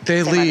mean,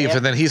 they leave,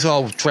 and then he's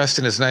all dressed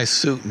in his nice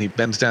suit, and he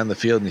bends down the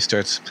field, and he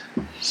starts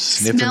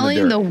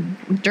sniffing the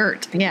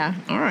dirt. Yeah,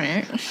 all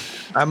right.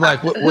 I'm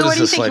like, what is do this?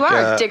 You think like you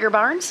are? Digger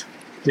Barnes?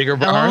 Digger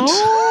Barnes?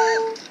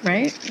 Oh,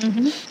 right.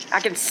 Mm-hmm. I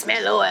can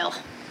smell oil.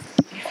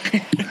 I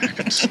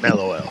can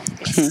smell oil.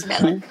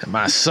 Smell it. And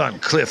my son,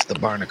 Cliff, the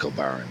Barnacle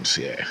Barnes.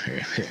 Yeah.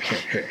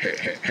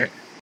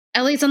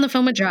 Ellie's on the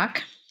phone with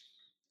Jock,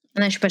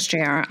 and then she puts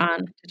JR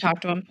on to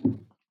talk to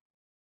him.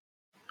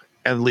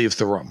 And leaves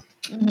the room.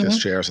 Because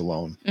JR's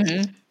alone.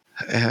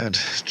 And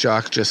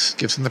Jock just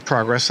gives him the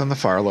progress on the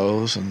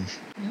Farlows and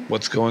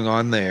what's going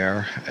on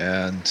there,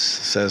 and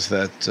says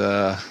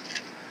that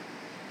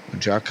when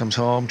Jock comes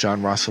home,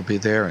 John Ross will be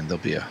there, and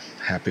there'll be a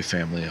happy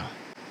family,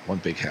 one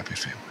big happy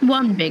family.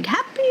 One big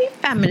happy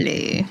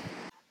family.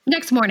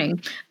 Next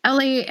morning,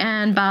 Ellie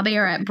and Bobby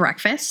are at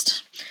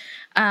breakfast,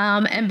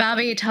 and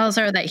Bobby tells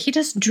her that he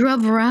just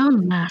drove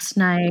around last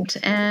night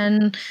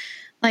and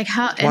watch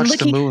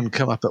the moon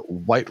come up at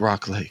White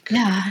Rock Lake.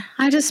 Yeah,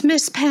 I just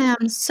miss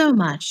Pam so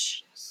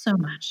much.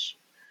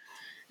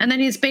 And then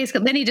he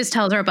just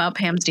tells her about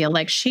Pam's deal.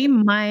 Like, she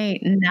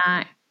might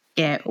not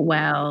get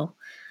well.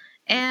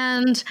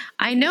 And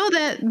I know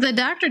that the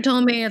doctor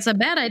told me it's a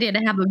bad idea to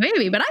have a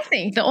baby, but I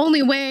think the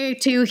only way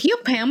to heal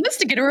Pam is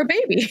to get her a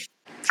baby.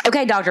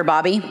 Okay, Dr.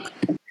 Bobby.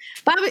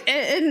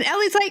 And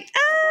Ellie's like,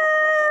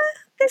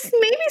 this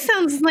maybe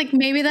sounds like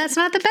maybe that's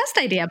not the best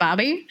idea,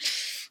 Bobby.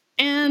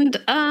 And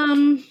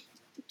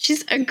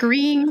she's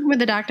agreeing with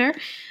the doctor,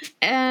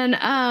 and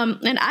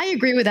I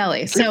agree with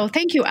Ellie. So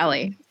thank you,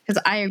 Ellie,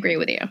 because I agree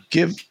with you.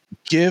 Give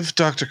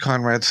Dr.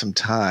 Conrad some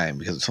time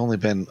because it's only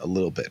been a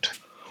little bit.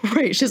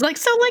 Right. She's like,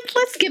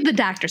 let's give the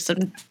doctor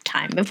some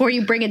time before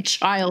you bring a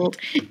child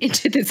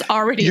into this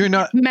already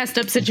messed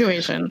up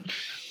situation.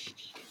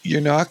 You're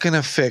not going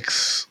to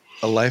fix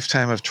a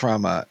lifetime of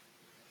trauma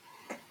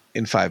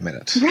in 5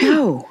 minutes. Right.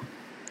 No.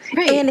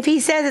 Right. And if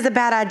he says it's a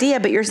bad idea,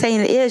 but you're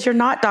saying it is, you're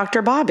not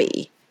Dr.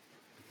 Bobby.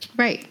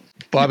 Right.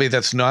 Bobby,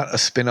 that's not a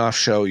spin-off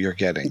show you're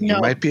getting. No.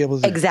 You might be able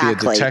to be a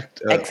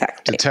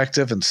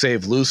detective and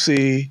save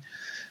Lucy,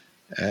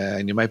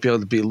 and you might be able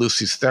to be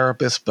Lucy's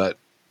therapist, but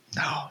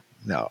no.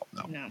 So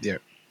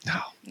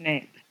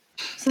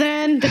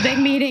then the big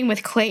meeting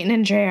with Clayton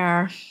and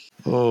JR.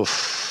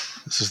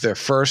 Oof. This is their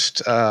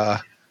first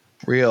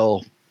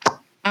real...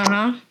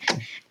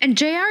 And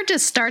JR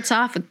just starts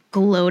off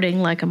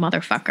gloating like a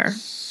motherfucker.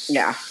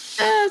 Yeah.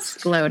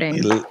 Just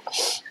gloating.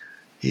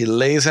 He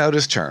lays out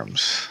his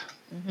terms.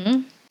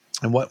 And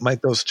what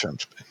might those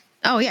terms be?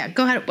 Oh, yeah.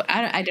 Go ahead.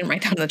 I didn't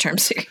write down the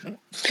terms.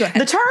 Go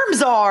ahead. The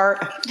terms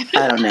are...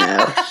 I don't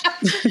know.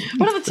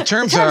 What are the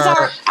terms?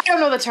 I don't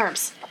know the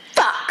terms.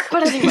 Fuck.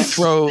 But anyway.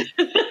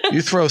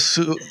 You throw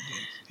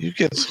You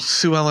get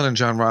Sue Ellen and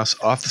John Ross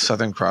off the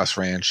Southern Cross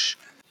Ranch,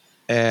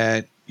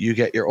 and you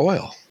get your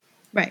oil.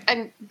 Right.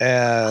 And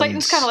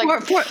Clayton's kind of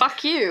like,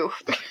 fuck you.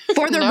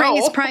 For the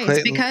raised price,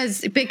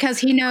 Clayton. because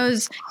he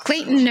knows,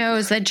 Clayton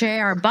knows that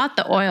JR bought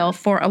the oil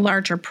for a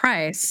larger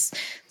price.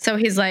 So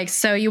he's like,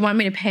 so you want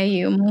me to pay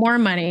you more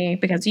money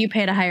because you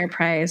paid a higher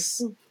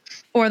price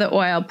for the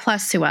oil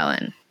plus Sue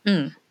Ellen.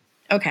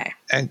 Okay.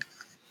 And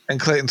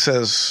Clayton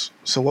says,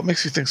 so what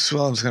makes you think Sue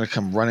Ellen's going to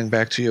come running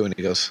back to you? And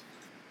he goes,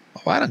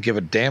 oh, I don't give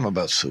a damn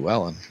about Sue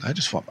Ellen. I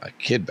just want my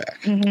kid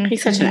back. Mm-hmm.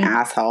 He's such an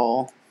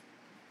asshole.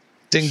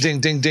 Ding, ding,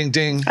 ding, ding,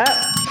 ding.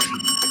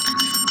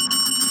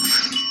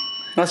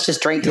 Let's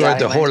just drink. You are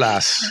the whole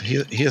ass.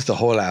 He is the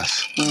whole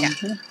ass.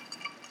 Mm-hmm.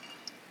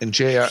 And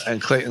JR and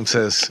Clayton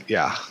says,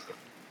 yeah,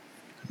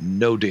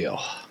 no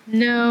deal.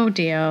 No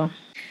deal.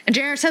 And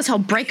JR says he'll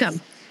break him.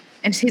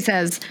 And he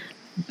says,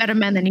 better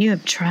men than you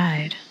have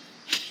tried.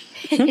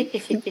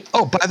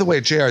 Oh, by the way,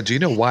 JR, do you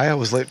know why I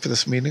was late for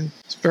this meeting?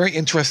 It's a very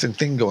interesting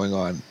thing going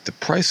on. The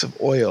price of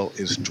oil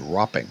is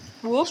dropping.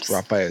 Whoops. It's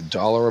dropped by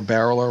 $1 a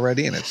barrel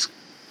already, and it's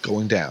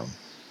going down.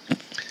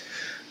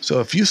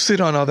 So if you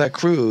sit on all that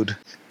crude,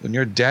 when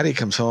your daddy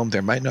comes home,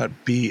 there might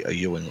not be a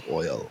Ewing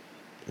oil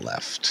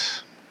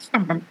left.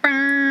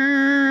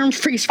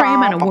 Freeze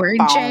frame and a word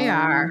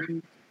JR.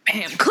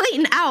 Bam.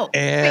 Clayton out.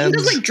 And he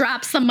just like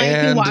drops the mic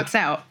and walks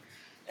out.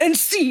 And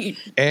scene.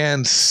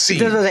 And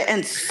scene.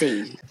 And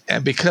scene.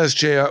 And because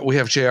we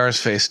have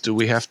JR's face, do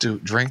we have to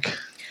drink?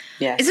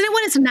 Yeah. Isn't it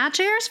when it's not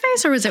JR's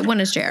face, or is it when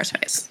it's JR's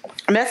face?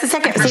 I mean, that's the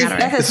second.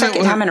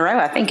 Time in a row.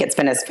 I think it's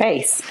been his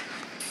face.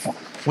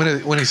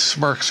 When he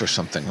smirks or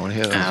something. When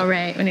he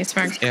right, when he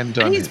smirks. And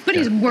he's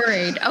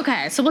worried.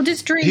 Okay, so we'll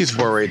just drink. He's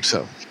worried,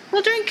 so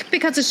we'll drink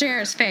because it's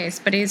JR's face,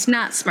 but he's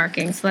not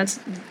smirking, so it's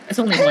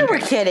only one. We're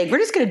drink. Kidding. We're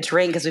just gonna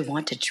drink because we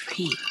want to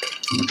drink.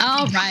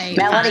 All right,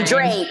 Melanie,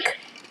 drink.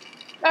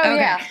 Oh okay.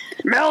 Yeah,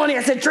 Melanie,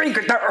 I said drink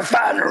at the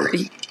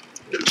refinery.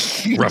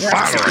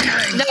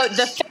 Refinery. No,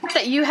 the fact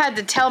that you had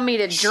to tell me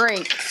to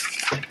drink.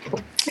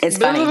 It's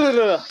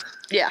funny.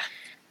 Yeah.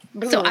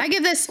 So I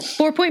give this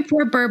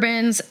 4.4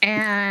 bourbons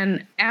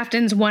and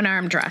Afton's one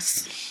arm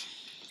dress.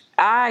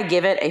 I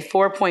give it a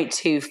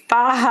 4.25.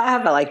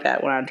 I like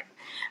that one.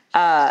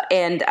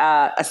 And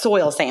a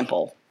soil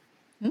sample.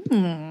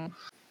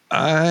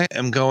 I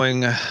am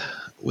going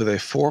with a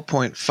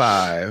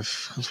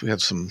 4.5 because we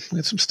had some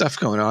stuff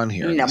going on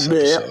here in this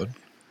episode.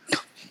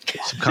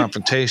 Some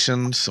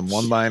confrontations, some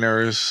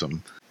one-liners,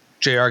 some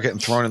JR getting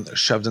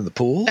shoved in the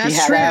pool.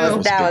 That's true. That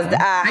was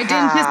I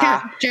didn't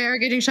discount JR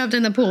getting shoved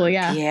in the pool.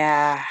 Yeah.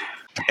 Yeah.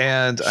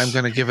 And I'm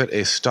going to give it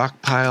a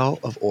stockpile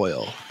of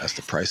oil as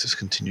the prices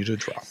continue to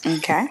drop.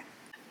 Okay.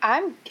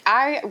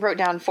 I wrote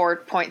down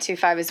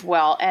 4.25 as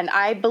well, and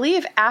I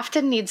believe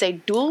Afton needs a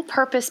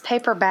dual-purpose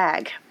paper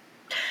bag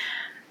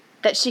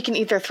that she can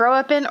either throw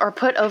up in or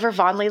put over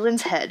Von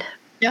Leland's head.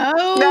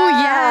 Oh,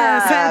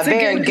 yes. That's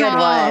a good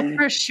one.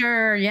 For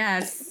sure,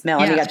 yes.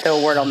 Melanie got the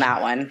word on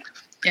that one.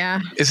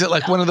 Yeah. Is it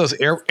like one of those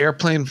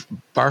airplane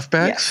barf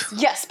bags?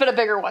 Yes, but a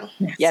bigger one.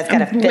 Yeah, it's got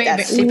to fit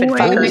that stupid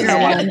fucker's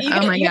head. You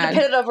can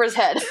put it over his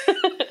head.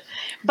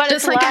 But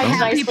just it's like a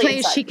happy place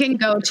inside. she can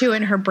go to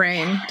in her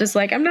brain. Just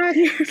like, I'm not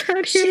here,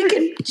 not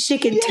here. She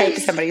can tape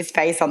somebody's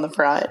face on the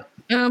front.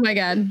 Oh my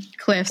God.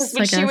 Cliffs.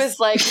 When she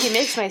was like, he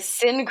makes my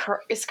skin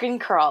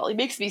crawl. He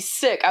makes me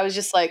sick. I was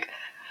just like,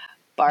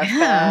 barf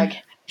bag.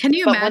 Can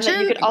you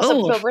imagine? You could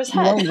also put over his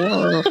head.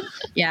 Whoa.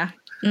 Yeah.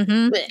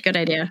 Mm-hmm. Good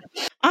idea.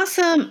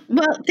 Awesome.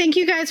 Well, thank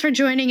you guys for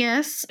joining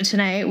us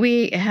tonight.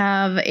 We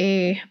have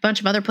a bunch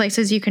of other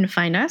places you can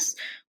find us,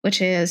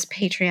 which is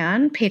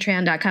Patreon,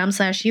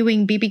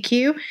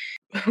 patreon.com/EwingBBQ.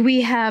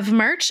 We have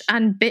merch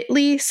on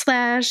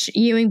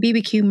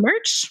bit.ly/EwingBBQ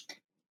merch.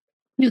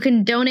 You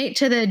can donate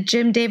to the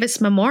Jim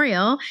Davis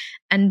Memorial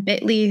and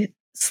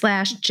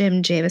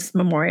bit.ly/Jim Davis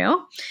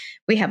Memorial.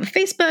 We have a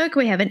Facebook,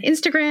 we have an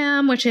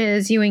Instagram, which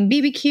is Ewing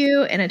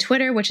BBQ, and a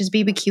Twitter, which is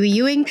BBQ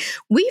Ewing.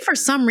 We, for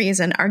some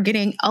reason, are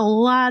getting a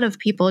lot of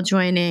people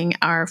joining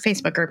our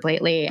Facebook group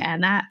lately,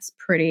 and that's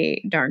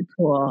pretty darn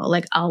cool.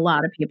 Like a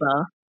lot of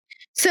people.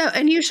 So,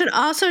 and you should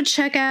also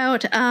check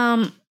out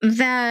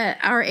that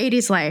Our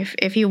 80s Life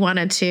if you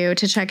wanted to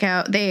check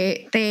out.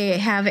 They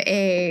have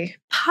a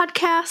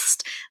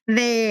podcast,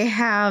 they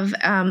have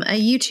a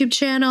YouTube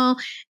channel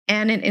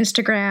and an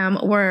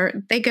Instagram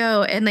where they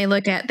go and they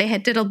look at,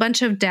 did a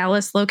bunch of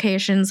Dallas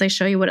locations. They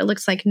show you what it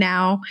looks like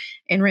now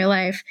in real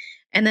life.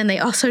 And then they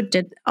also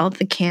did all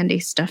the candy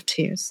stuff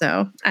too.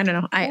 So I don't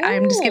know.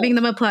 I'm just giving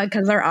them a plug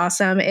because they're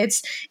awesome.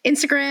 It's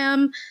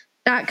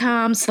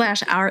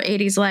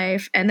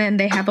Instagram.com/Our80sLife. And then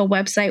they have a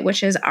website,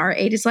 which is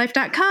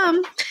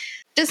Our80sLife.com.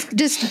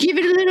 Just give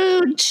it a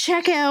little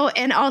check out.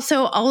 And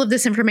also all of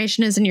this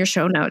information is in your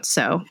show notes.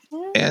 So.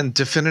 And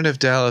Definitive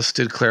Dallas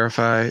did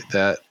clarify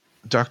that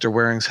Dr.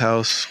 Waring's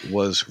house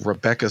was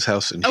Rebecca's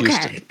house in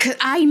Houston. Okay.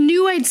 I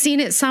knew I'd seen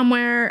it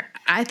somewhere.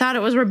 I thought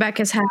it was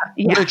Rebecca's house.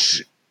 Yeah.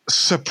 Which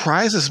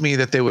surprises me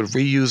that they would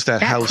reuse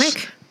that house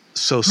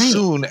so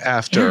soon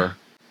after.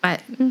 Yeah.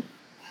 But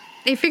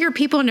they figure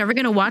people are never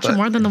going to watch it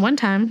more than the one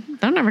time.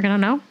 They're never going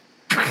to know.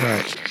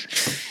 Right.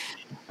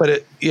 But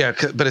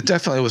it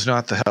definitely was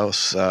not the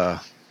house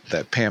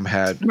that Pam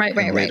had in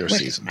later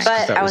seasons.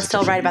 But I was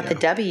still right about the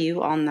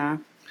W on the.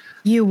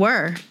 You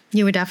were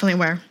definitely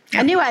were.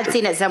 Yep. I knew I'd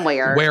seen it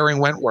somewhere. Waring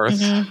Wentworth.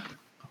 Mm-hmm.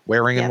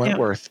 Waring and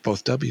Wentworth,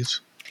 both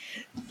W's.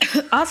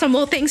 Awesome.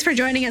 Well, thanks for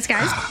joining us,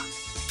 guys.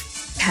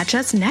 Catch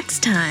us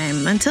next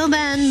time. Until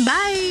then,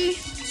 bye.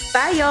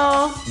 Bye,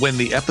 y'all. When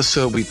the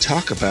episode we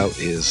talk about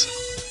is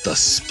The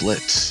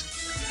Split.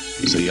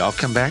 So y'all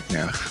come back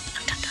now.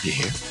 You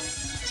hear?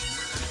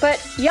 But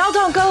y'all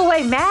don't go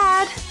away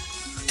mad.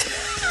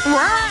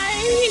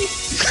 Right.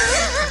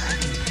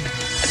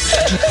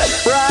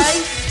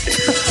 Right.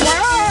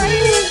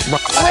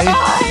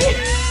 Right.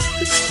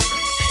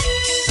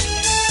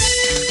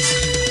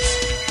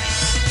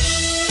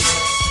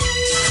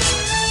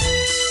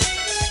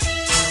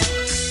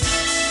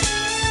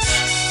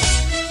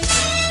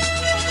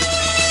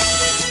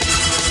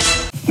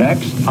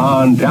 Next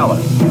on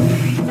Dallas.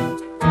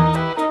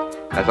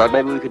 I thought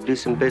maybe we could do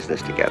some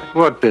business together.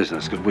 What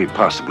business could we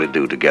possibly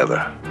do together?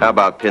 How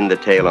about pin the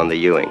tail on the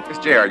Ewing? It's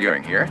J.R.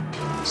 Ewing here.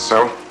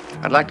 So?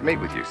 I'd like to meet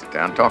with you. Sit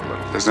down, talk a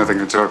little. There's nothing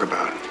to talk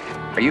about.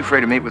 Are you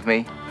free to meet with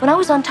me? When I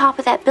was on top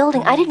of that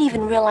building, I didn't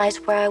even realize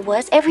where I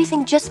was.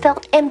 Everything just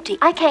felt empty.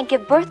 I can't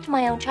give birth to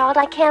my own child.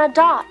 I can't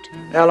adopt.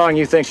 How long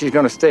you think she's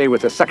going to stay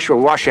with a sexual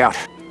washout?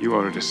 You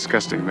are a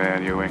disgusting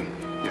man, Ewing.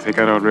 You think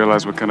I don't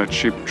realize what kind of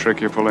cheap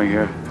trick you're pulling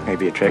here?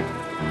 Maybe a trick,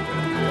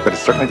 but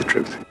it's certainly the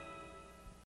truth.